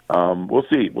we'll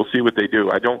see. We'll see what they do.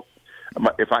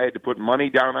 If I had to put money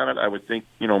down on it, I would think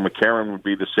McCarron would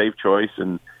be the safe choice,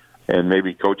 and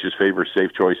maybe coaches favor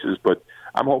safe choices. But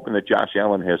I'm hoping that Josh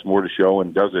Allen has more to show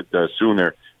and does it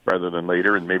sooner rather than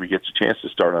later, and maybe gets a chance to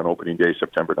start on opening day,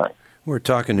 September 9th. We're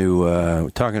talking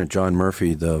to John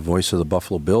Murphy, the voice of the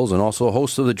Buffalo Bills, and also a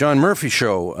host of the John Murphy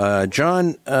Show.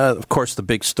 John, of course, the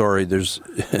big story, there's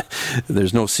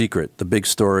no secret. The big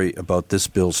story about this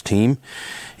Bills team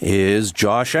is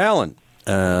Josh Allen.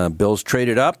 Bills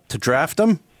traded up to draft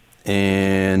him,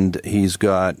 and he's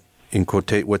got, in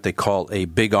quote, what they call a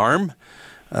big arm.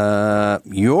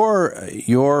 Your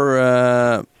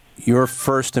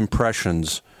first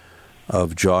impressions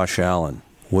of Josh Allen.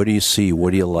 What do you see?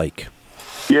 What do you like?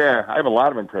 Yeah, I have a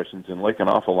lot of impressions and like an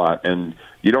awful lot. And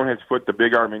you don't have to put the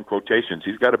big arm in quotations.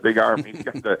 He's got a big arm. He's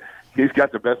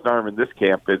got the best arm in this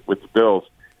camp with the Bills,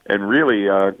 and really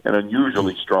an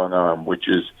unusually strong arm, which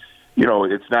is,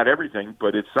 it's not everything,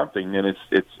 but it's something. And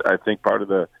it's I think part of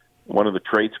the one of the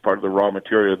traits, part of the raw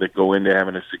material that go into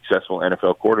having a successful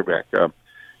NFL quarterback.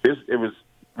 It was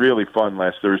really fun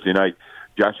last Thursday night.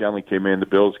 Josh Allen came in. The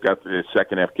Bills got the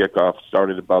second half kickoff,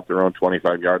 started about their own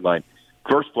 25-yard line.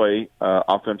 First play,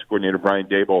 offensive coordinator Brian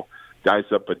Daboll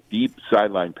dives up a deep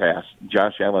sideline pass.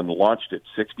 Josh Allen launched it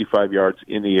 65 yards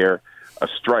in the air, a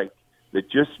strike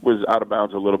that just was out of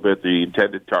bounds a little bit. The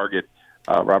intended target,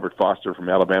 Robert Foster from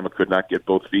Alabama, could not get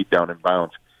both feet down in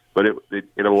bounds. But it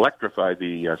electrified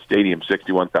the stadium,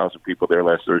 61,000 people there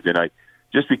last Thursday night,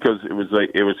 just because it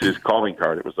was his calling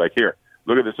card. It was like, here,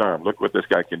 look at this arm. Look what this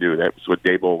guy can do. That was what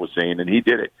Daboll was saying, and he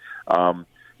did it.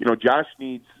 Josh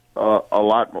needs a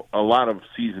lot of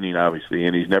seasoning, obviously,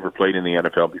 and he's never played in the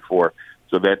NFL before,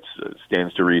 so that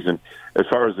stands to reason. As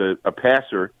far as a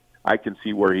passer, I can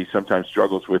see where he sometimes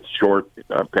struggles with short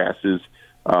passes,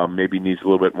 maybe needs a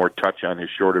little bit more touch on his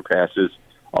shorter passes,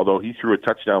 although he threw a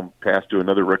touchdown pass to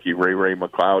another rookie, Ray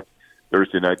McLeod,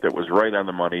 Thursday night that was right on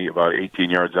the money, about 18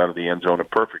 yards out of the end zone, a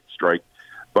perfect strike.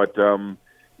 But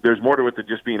there's more to it than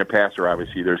just being a passer,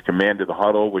 obviously. There's command of the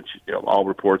huddle, which all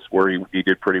reports were he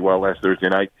did pretty well last Thursday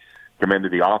night. Command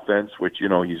of the offense, which,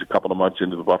 he's a couple of months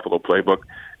into the Buffalo playbook.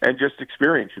 And just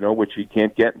experience, which he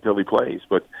can't get until he plays.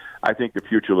 But I think the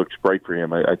future looks bright for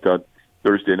him. I thought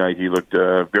Thursday night he looked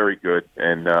very good,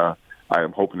 and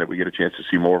I'm hoping that we get a chance to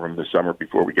see more of him this summer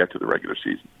before we get to the regular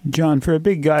season. John, for a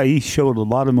big guy, he showed a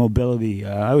lot of mobility.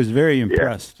 I was very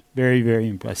impressed. Yeah. Very, very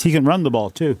impressed. He can run the ball,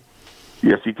 too.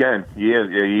 Yes, he can. He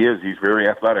is. Yeah, he is. He's very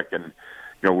athletic. And,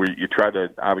 you try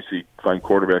to obviously find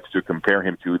quarterbacks to compare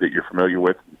him to that you're familiar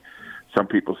with. Some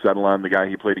people settle on the guy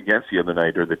he played against the other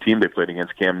night or the team they played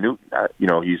against, Cam Newton.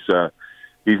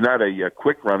 He's not a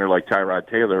quick runner like Tyrod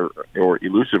Taylor or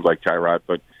elusive like Tyrod,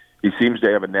 but he seems to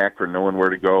have a knack for knowing where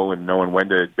to go and knowing when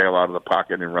to bail out of the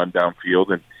pocket and run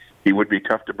downfield. And he would be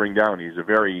tough to bring down. He's a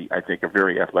very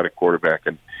athletic quarterback,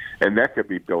 and that could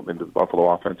be built into the Buffalo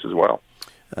offense as well.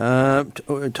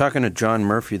 Talking to John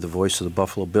Murphy, the voice of the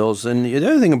Buffalo Bills, and the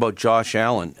other thing about Josh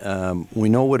Allen, we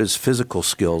know what his physical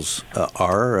skills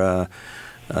are.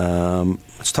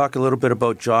 Let's talk a little bit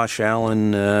about Josh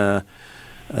Allen, the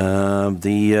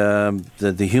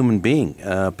human being.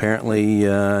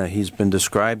 Apparently, he's been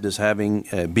described as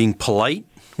being polite,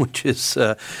 which is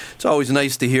it's always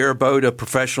nice to hear about a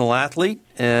professional athlete.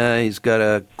 He's got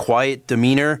a quiet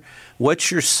demeanor.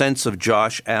 What's your sense of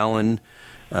Josh Allen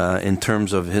in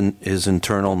terms of his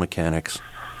internal mechanics?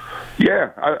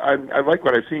 Yeah, I like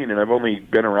what I've seen, and I've only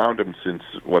been around him since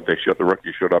the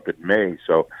rookie showed up in May,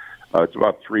 so it's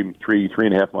about three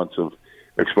and a half months of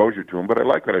exposure to him. But I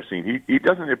like what I've seen. He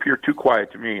doesn't appear too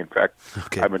quiet to me. In fact,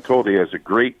 okay. I've been told he has a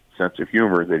great sense of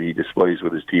humor that he displays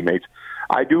with his teammates.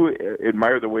 I do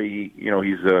admire the way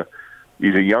he's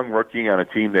a young rookie on a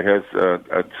team that has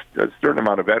a certain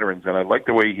amount of veterans, and I like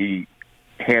the way he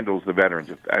handles the veterans.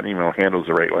 I don't even know handles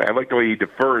the right way. I like the way he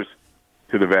defers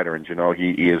to the veterans.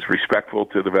 He is respectful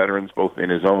to the veterans, both in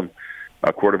his own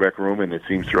quarterback room and it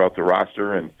seems throughout the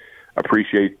roster, and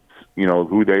appreciates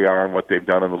who they are and what they've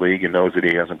done in the league, and knows that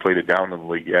he hasn't played it down in the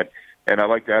league yet. And I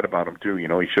like that about him too. He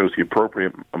shows the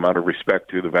appropriate amount of respect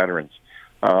to the veterans.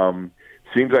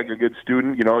 Seems like a good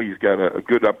student. He's got a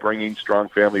good upbringing, strong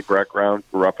family background.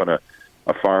 Grew up on a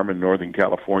farm in Northern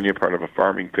California, part of a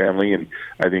farming family, and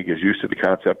I think is used to the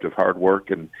concept of hard work.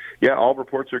 And, yeah, all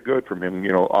reports are good from him,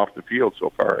 off the field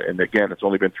so far. And, again, it's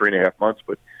only been 3.5 months,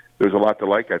 but there's a lot to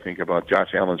like, I think, about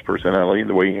Josh Allen's personality and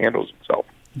the way he handles himself.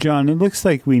 John, it looks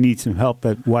like we need some help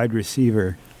at wide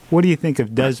receiver. What do you think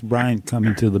of Des Bryant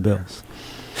coming to the Bills?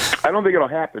 I don't think it'll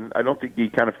happen. I don't think he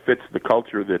kind of fits the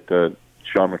culture that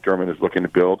Sean McDermott is looking to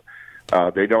build.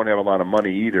 They don't have a lot of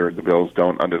money either, the Bills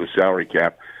don't, under the salary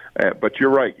cap. But you're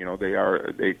right.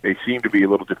 They seem to be a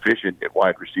little deficient at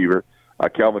wide receiver.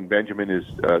 Kelvin Benjamin is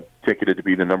ticketed to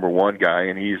be the number one guy,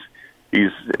 and he's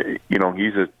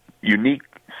a unique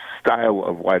style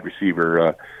of wide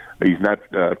receiver. He's not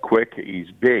quick. He's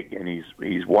big, and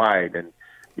he's wide, and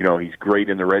he's great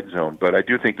in the red zone. But I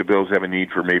do think the Bills have a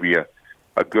need for maybe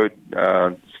a good,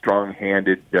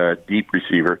 strong-handed, deep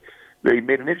receiver. They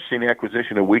made an interesting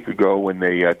acquisition a week ago when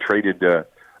they traded a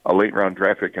late-round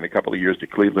draft pick in a couple of years to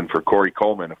Cleveland for Corey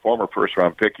Coleman, a former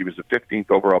first-round pick. He was the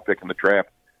 15th overall pick in the draft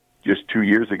just 2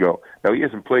 years ago. Now, he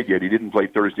hasn't played yet. He didn't play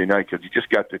Thursday night because he just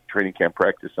got to training camp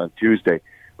practice on Tuesday.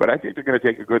 But I think they're going to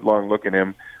take a good long look at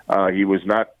him. He was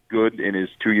not good in his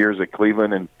 2 years at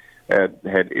Cleveland and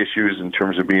had issues in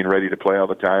terms of being ready to play all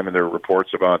the time, and there were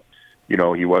reports about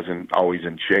he wasn't always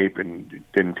in shape and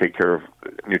didn't take care of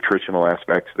nutritional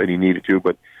aspects that he needed to.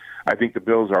 But I think the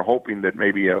Bills are hoping that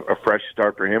maybe a fresh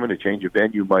start for him and a change of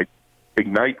venue might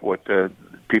ignite what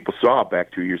people saw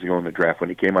back 2 years ago in the draft when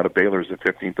he came out of Baylor as the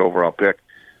 15th overall pick.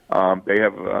 They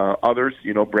have others.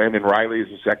 Brandon Riley is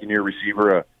a second-year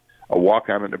receiver, a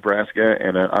walk-on in Nebraska,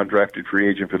 and an undrafted free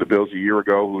agent for the Bills a year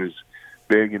ago who is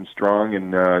big and strong,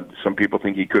 and some people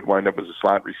think he could wind up as a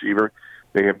slot receiver.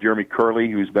 They have Jeremy Curley,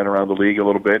 who's been around the league a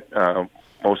little bit,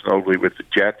 most notably with the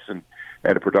Jets, and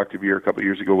had a productive year a couple of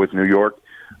years ago with New York.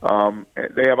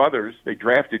 They have others. They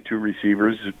drafted 2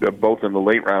 receivers, both in the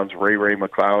late rounds, Ray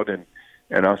McLeod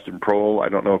and Austin Prohl. I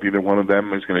don't know if either one of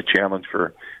them is going to challenge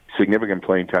for significant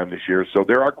playing time this year. So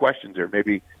there are questions there.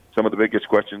 Maybe some of the biggest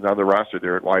questions on the roster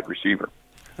there at wide receiver.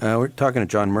 We're talking to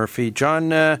John Murphy. John,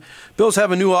 Bills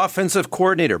have a new offensive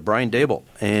coordinator, Brian Daboll.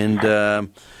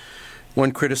 And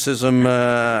one criticism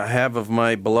I have of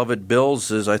my beloved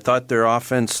Bills is I thought their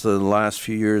offense the last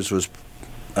few years was,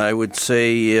 I would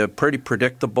say, pretty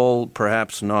predictable,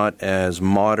 perhaps not as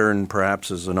modern,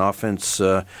 perhaps as an offense,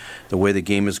 the way the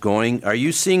game is going. Are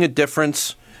you seeing a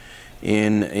difference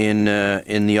in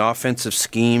the offensive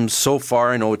schemes so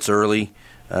far? I know it's early.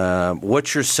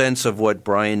 What's your sense of what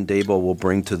Brian Daboll will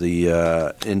bring to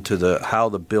how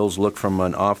the Bills look from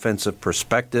an offensive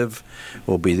perspective?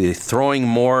 Will they throwing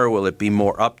more? Will it be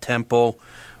more up tempo?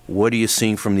 What are you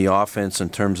seeing from the offense in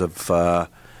terms of how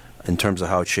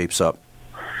it shapes up?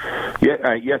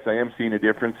 Yeah, yes, I am seeing a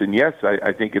difference, and yes,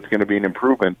 I think it's going to be an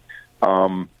improvement. We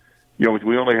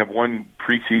only have one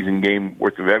preseason game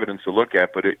worth of evidence to look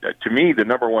at, but to me, the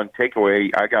number one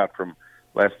takeaway I got from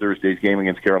last Thursday's game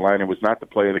against Carolina was not the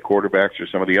play of the quarterbacks or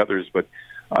some of the others, but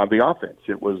the offense.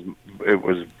 It was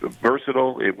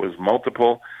versatile. It was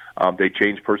multiple. They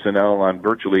changed personnel on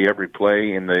virtually every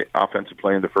play in the offensive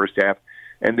play in the first half,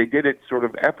 and they did it sort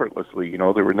of effortlessly.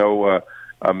 There were no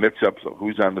mix-ups of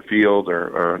who's on the field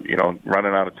or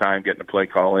running out of time, getting a play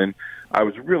call in. I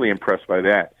was really impressed by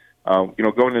that.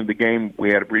 Going into the game, we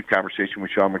had a brief conversation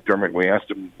with Sean McDermott. We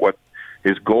asked him what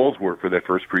his goals were for that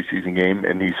first preseason game,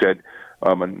 and he said,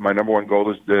 my number one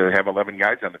goal is to have 11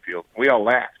 guys on the field. We all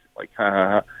laughed, like, ha, ha,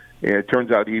 ha. And it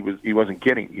turns out he wasn't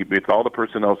kidding. With all the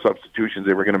personnel substitutions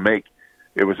they were going to make,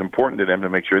 it was important to them to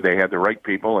make sure they had the right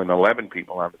people and 11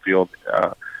 people on the field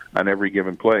on every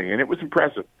given play, and it was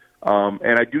impressive.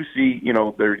 And I do see,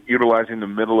 they're utilizing the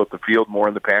middle of the field more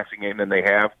in the passing game than they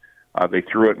have. They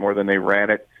threw it more than they ran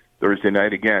it. Thursday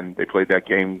night, again, they played that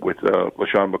game with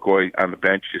LaShawn McCoy on the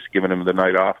bench, just giving him the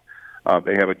night off.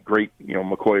 They have a great,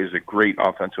 McCoy is a great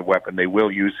offensive weapon. They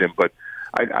will use him. But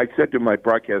I said to my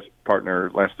broadcast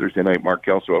partner last Thursday night, Mark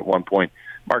Kelso, at one point,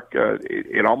 Mark,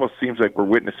 it almost seems like we're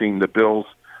witnessing the Bills'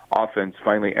 offense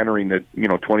finally entering the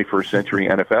 21st century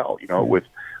NFL.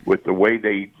 With the way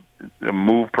they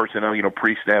move personnel,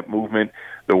 pre-snap movement,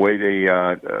 the way they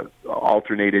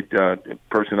alternated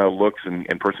personnel looks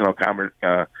and personnel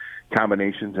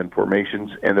combinations and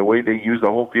formations, and the way they use the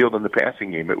whole field in the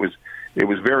passing game. It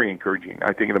was very encouraging.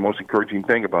 I think the most encouraging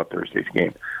thing about Thursday's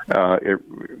game. I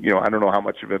don't know how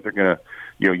much of it they're going to.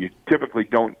 You typically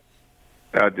don't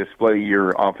display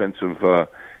your offensive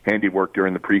handiwork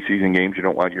during the preseason games. You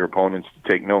don't want your opponents to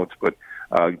take notes, but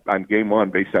on game one,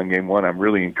 based on game one, I'm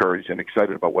really encouraged and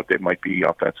excited about what they might be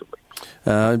offensively.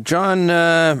 John,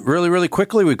 really, really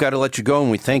quickly, we've got to let you go,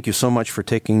 and we thank you so much for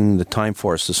taking the time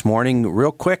for us this morning.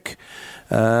 Real quick,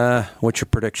 what's your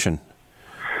prediction?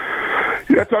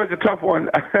 That's always a tough one.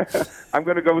 I'm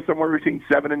going to go somewhere between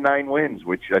 7 and 9 wins,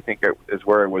 which I think is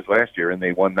where I was last year, and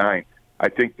they won 9. I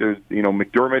think there's,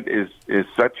 McDermott is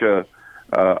such a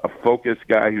focused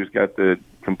guy who's got the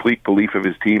complete belief of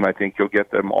his team. I think he'll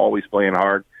get them always playing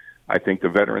hard. I think the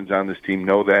veterans on this team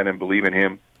know that and believe in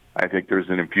him. I think there's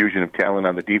an infusion of talent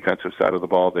on the defensive side of the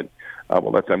ball that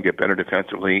will let them get better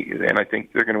defensively, and I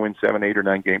think they're going to win 7, 8, or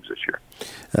 9 games this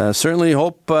year. Certainly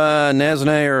hope Naz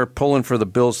and I are pulling for the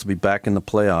Bills to be back in the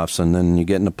playoffs, and then you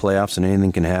get in the playoffs and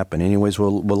anything can happen. Anyways,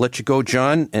 we'll let you go,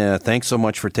 John. Thanks so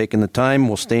much for taking the time.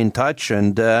 We'll stay in touch,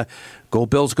 and go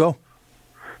Bills, go.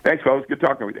 Thanks, fellas. Good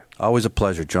talking with you. Always a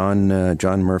pleasure. John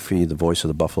Murphy, the voice of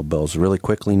the Buffalo Bills. Really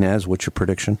quickly, Naz, what's your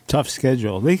prediction? Tough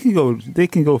schedule. They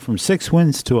can go from 6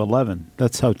 wins to 11.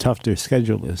 That's how tough their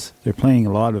schedule is. They're playing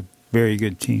a lot of very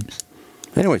good teams.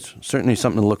 Anyways, certainly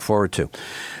something to look forward to.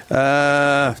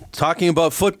 Talking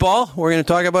about football, we're going to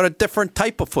talk about a different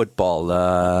type of football.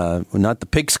 Not the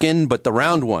pigskin, but the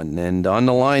round one. And on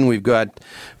the line, we've got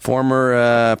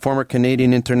former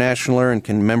Canadian internationaler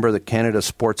and member of the Canada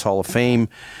Sports Hall of Fame.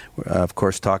 Of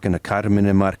course, talking to Carmine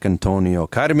Marcantonio.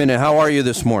 Carmine, how are you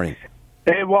this morning?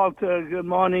 Hey, Walter. Good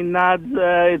morning, Naz.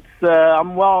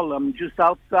 I'm well. I'm just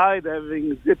outside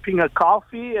sipping a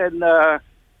coffee and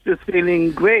just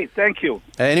feeling great. Thank you.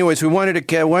 Anyways, we wanted to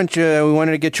get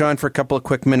you on for a couple of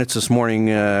quick minutes this morning,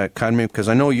 Carmine, because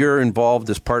I know you're involved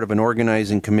as part of an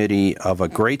organizing committee of a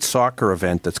great soccer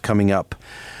event that's coming up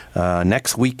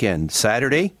next weekend,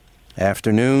 Saturday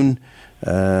afternoon,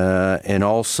 and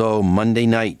also Monday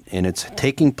night. And it's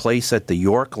taking place at the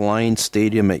York Lions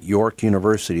Stadium at York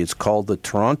University. It's called the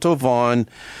Toronto Vaughan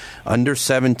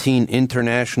Under-17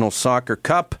 International Soccer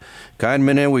Cup.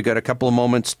 Carmen, we got a couple of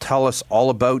moments. Tell us all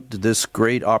about this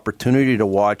great opportunity to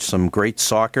watch some great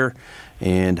soccer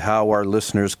and how our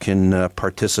listeners can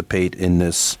participate in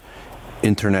this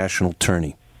international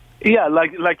tourney. Yeah,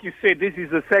 like you said, this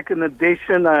is the second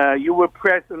edition. You were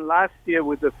present last year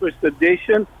with the first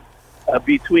edition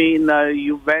between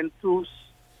Juventus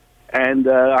and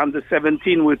under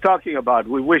 17 we're talking about.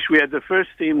 We wish we had the first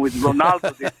team with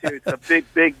Ronaldo this year. It's a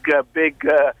big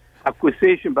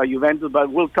acquisition by Juventus,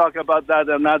 but we'll talk about that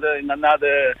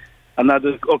another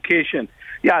occasion.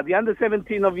 Yeah, the under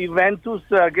 17 of Juventus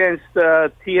against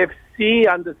TFC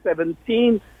under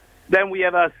 17. Then we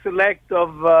have a select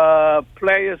of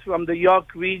players from the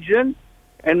York region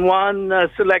and one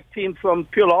select team from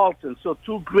Pure Alton. So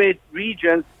two great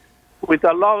regions with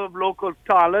a lot of local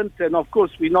talent. And, of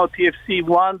course, we know TFC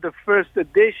won the first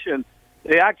edition.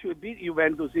 They actually beat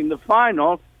Juventus in the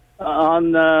final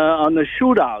on a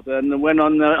shootout and went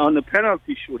on a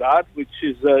penalty shootout, which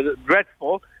is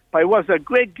dreadful. But it was a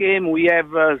great game. We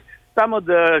have some of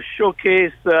the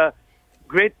showcase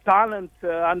great talent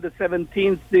under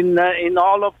 17s in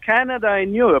all of Canada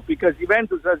and Europe, because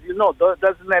Juventus, as you know,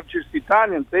 doesn't have just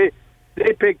Italians. They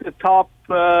pick the top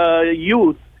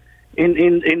youth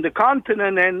in the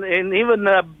continent and even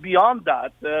beyond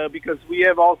that, because we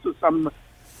have also some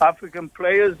African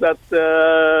players that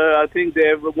I think they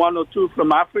have one or two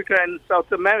from Africa and South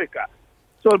America.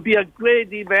 So it'll be a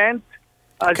great event.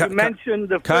 As you mentioned,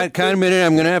 the first... Kind of minute,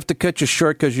 I'm going to have to cut you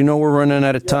short because you know we're running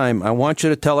out of time. I want you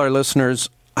to tell our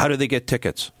listeners, how do they get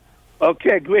tickets?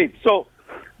 Okay, great. So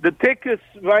the tickets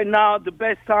right now, the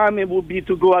best time it would be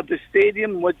to go at the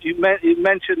stadium. What you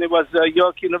mentioned, it was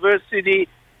York University,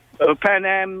 Pan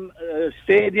Am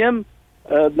Stadium,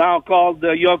 now called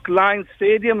the York Lions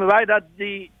Stadium, right at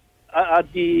the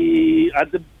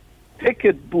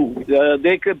ticket booth.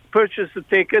 They could purchase the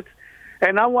tickets.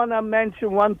 And I want to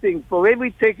mention one thing. For every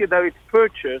ticket that is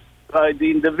purchased by the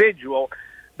individual,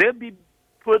 they'll be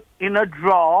put in a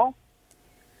draw,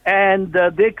 and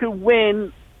they could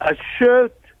win a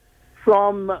shirt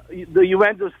from the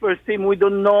Juventus first team. We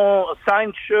don't know, a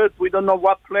signed shirt. We don't know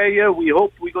what player. We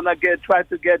hope we're going to try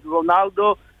to get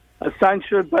Ronaldo, a signed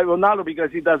shirt by Ronaldo,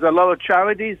 because he does a lot of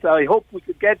charities. I hope we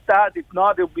could get that. If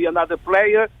not, it'll be another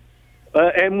player.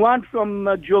 And one from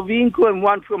Giovinco and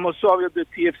one from Osorio, the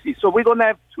TFC. So we're going to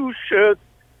have two shirts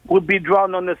will be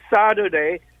drawn on a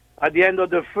Saturday at the end of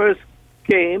the first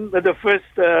game, the first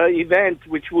event,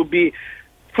 which will be,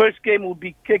 first game will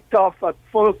be kicked off at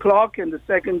 4 o'clock and the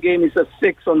second game is at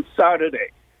 6 on Saturday.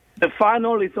 The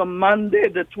final is on Monday,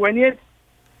 the 20th,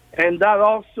 and that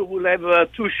also will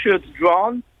have two shirts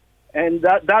drawn. And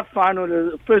that final,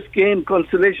 the first game,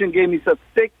 consolation game, is at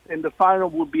 6, and the final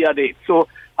will be at 8. So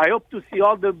I hope to see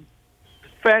all the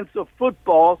fans of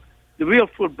football, the real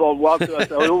football, Walter,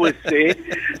 as I always say.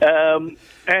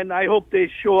 And I hope they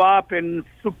show up and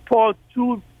support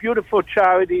two beautiful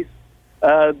charities,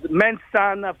 the Men's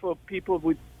Sana for people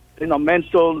with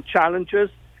mental challenges,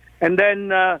 and then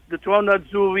the Toronto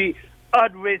Azzurri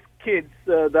at-risk kids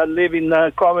that live in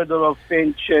the corridor of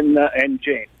Finch and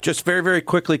Jane. Just very, very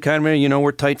quickly, Carmen,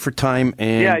 we're tight for time,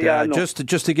 and just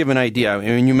to give an idea, I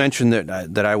mean, you mentioned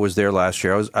that I was there last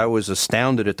year. I was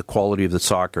astounded at the quality of the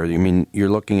soccer. I mean, you're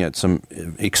looking at some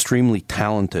extremely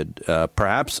talented,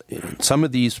 perhaps some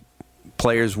of these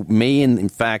players may, in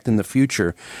fact, in the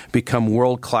future, become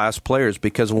world-class players,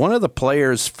 because one of the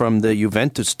players from the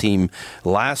Juventus team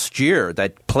last year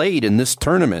that played in this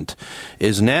tournament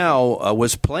is now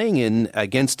was playing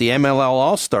against the MLL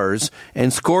All-Stars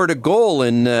and scored a goal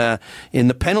in the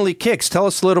penalty kicks. Tell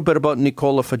us a little bit about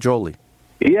Nicola Fagioli.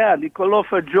 Yeah, Nicola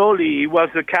Fagioli, he was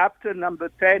the captain, number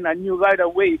 10. I knew right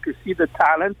away you could see the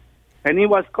talent. And he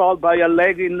was called by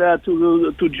Allegri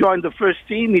to join the first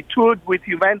team. He toured with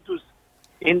Juventus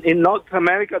in North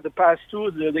America the past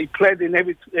two. They played in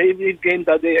every game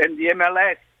that they in the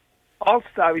MLS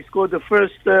All-Star. He scored the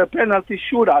first penalty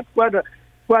shootout.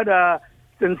 Quite a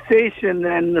sensation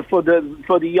and for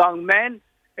the young man.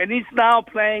 And he's now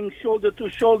playing shoulder to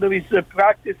shoulder. He's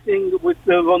practicing with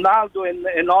Ronaldo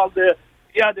and all the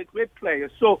other great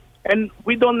players. So, and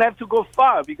we don't have to go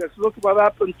far, because look what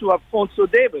happened to Alphonso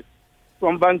Davies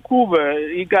from Vancouver.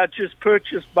 He got just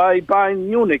purchased by Bayern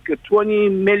Munich,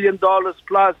 $20 million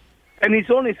plus, and he's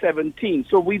only 17.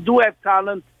 So we do have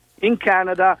talent in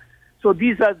Canada. So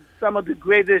these are some of the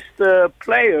greatest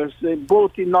players,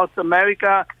 both in North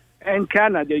America and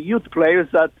Canada, youth players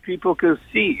that people can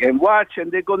see and watch,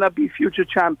 and they're going to be future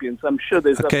champions. I'm sure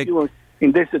there's a few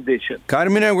in this edition.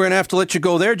 Carmine, we're going to have to let you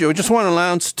go there, Joe. I just want to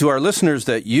announce to our listeners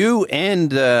that you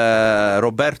and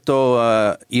Roberto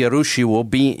Iarusci will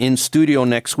be in studio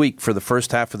next week for the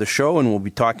first half of the show, and we'll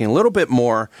be talking a little bit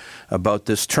more about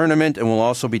this tournament, and we'll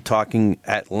also be talking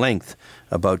at length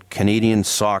about Canadian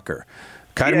soccer.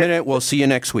 Carmine, we'll see you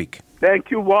next week.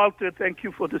 Thank you, Walter. Thank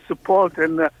you for the support,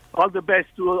 and all the best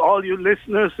to all you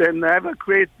listeners, and have a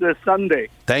great Sunday.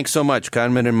 Thanks so much,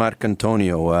 Carmen and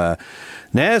Marcantonio.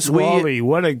 Naz, Wally,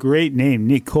 what a great name.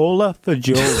 Nicola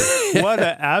Fagioli. What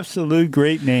an absolute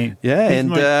great name.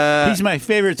 Yeah, he's my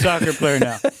favorite soccer player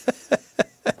now.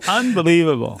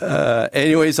 Unbelievable.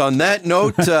 Anyways, on that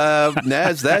note,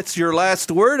 Naz, that's your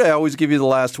last word. I always give you the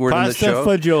last word in the show.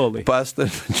 Pasta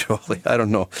fagioli. I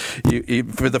don't know. You,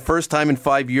 for the first time in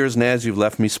 5 years, Naz, you've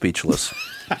left me speechless.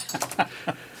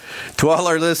 To all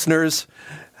our listeners,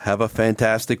 have a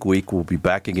fantastic week. We'll be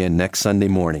back again next Sunday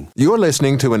morning. You're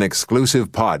listening to an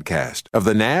exclusive podcast of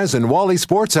the Naz and Wally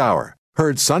Sports Hour.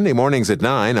 Heard Sunday mornings at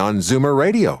 9 on Zoomer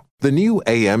Radio, the new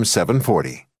AM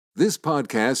 740. This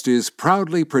podcast is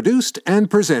proudly produced and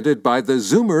presented by the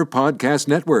Zoomer Podcast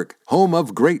Network, home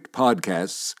of great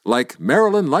podcasts like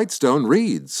Marilyn Lightstone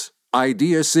Reads,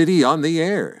 Idea City on the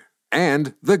Air,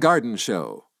 and The Garden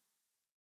Show.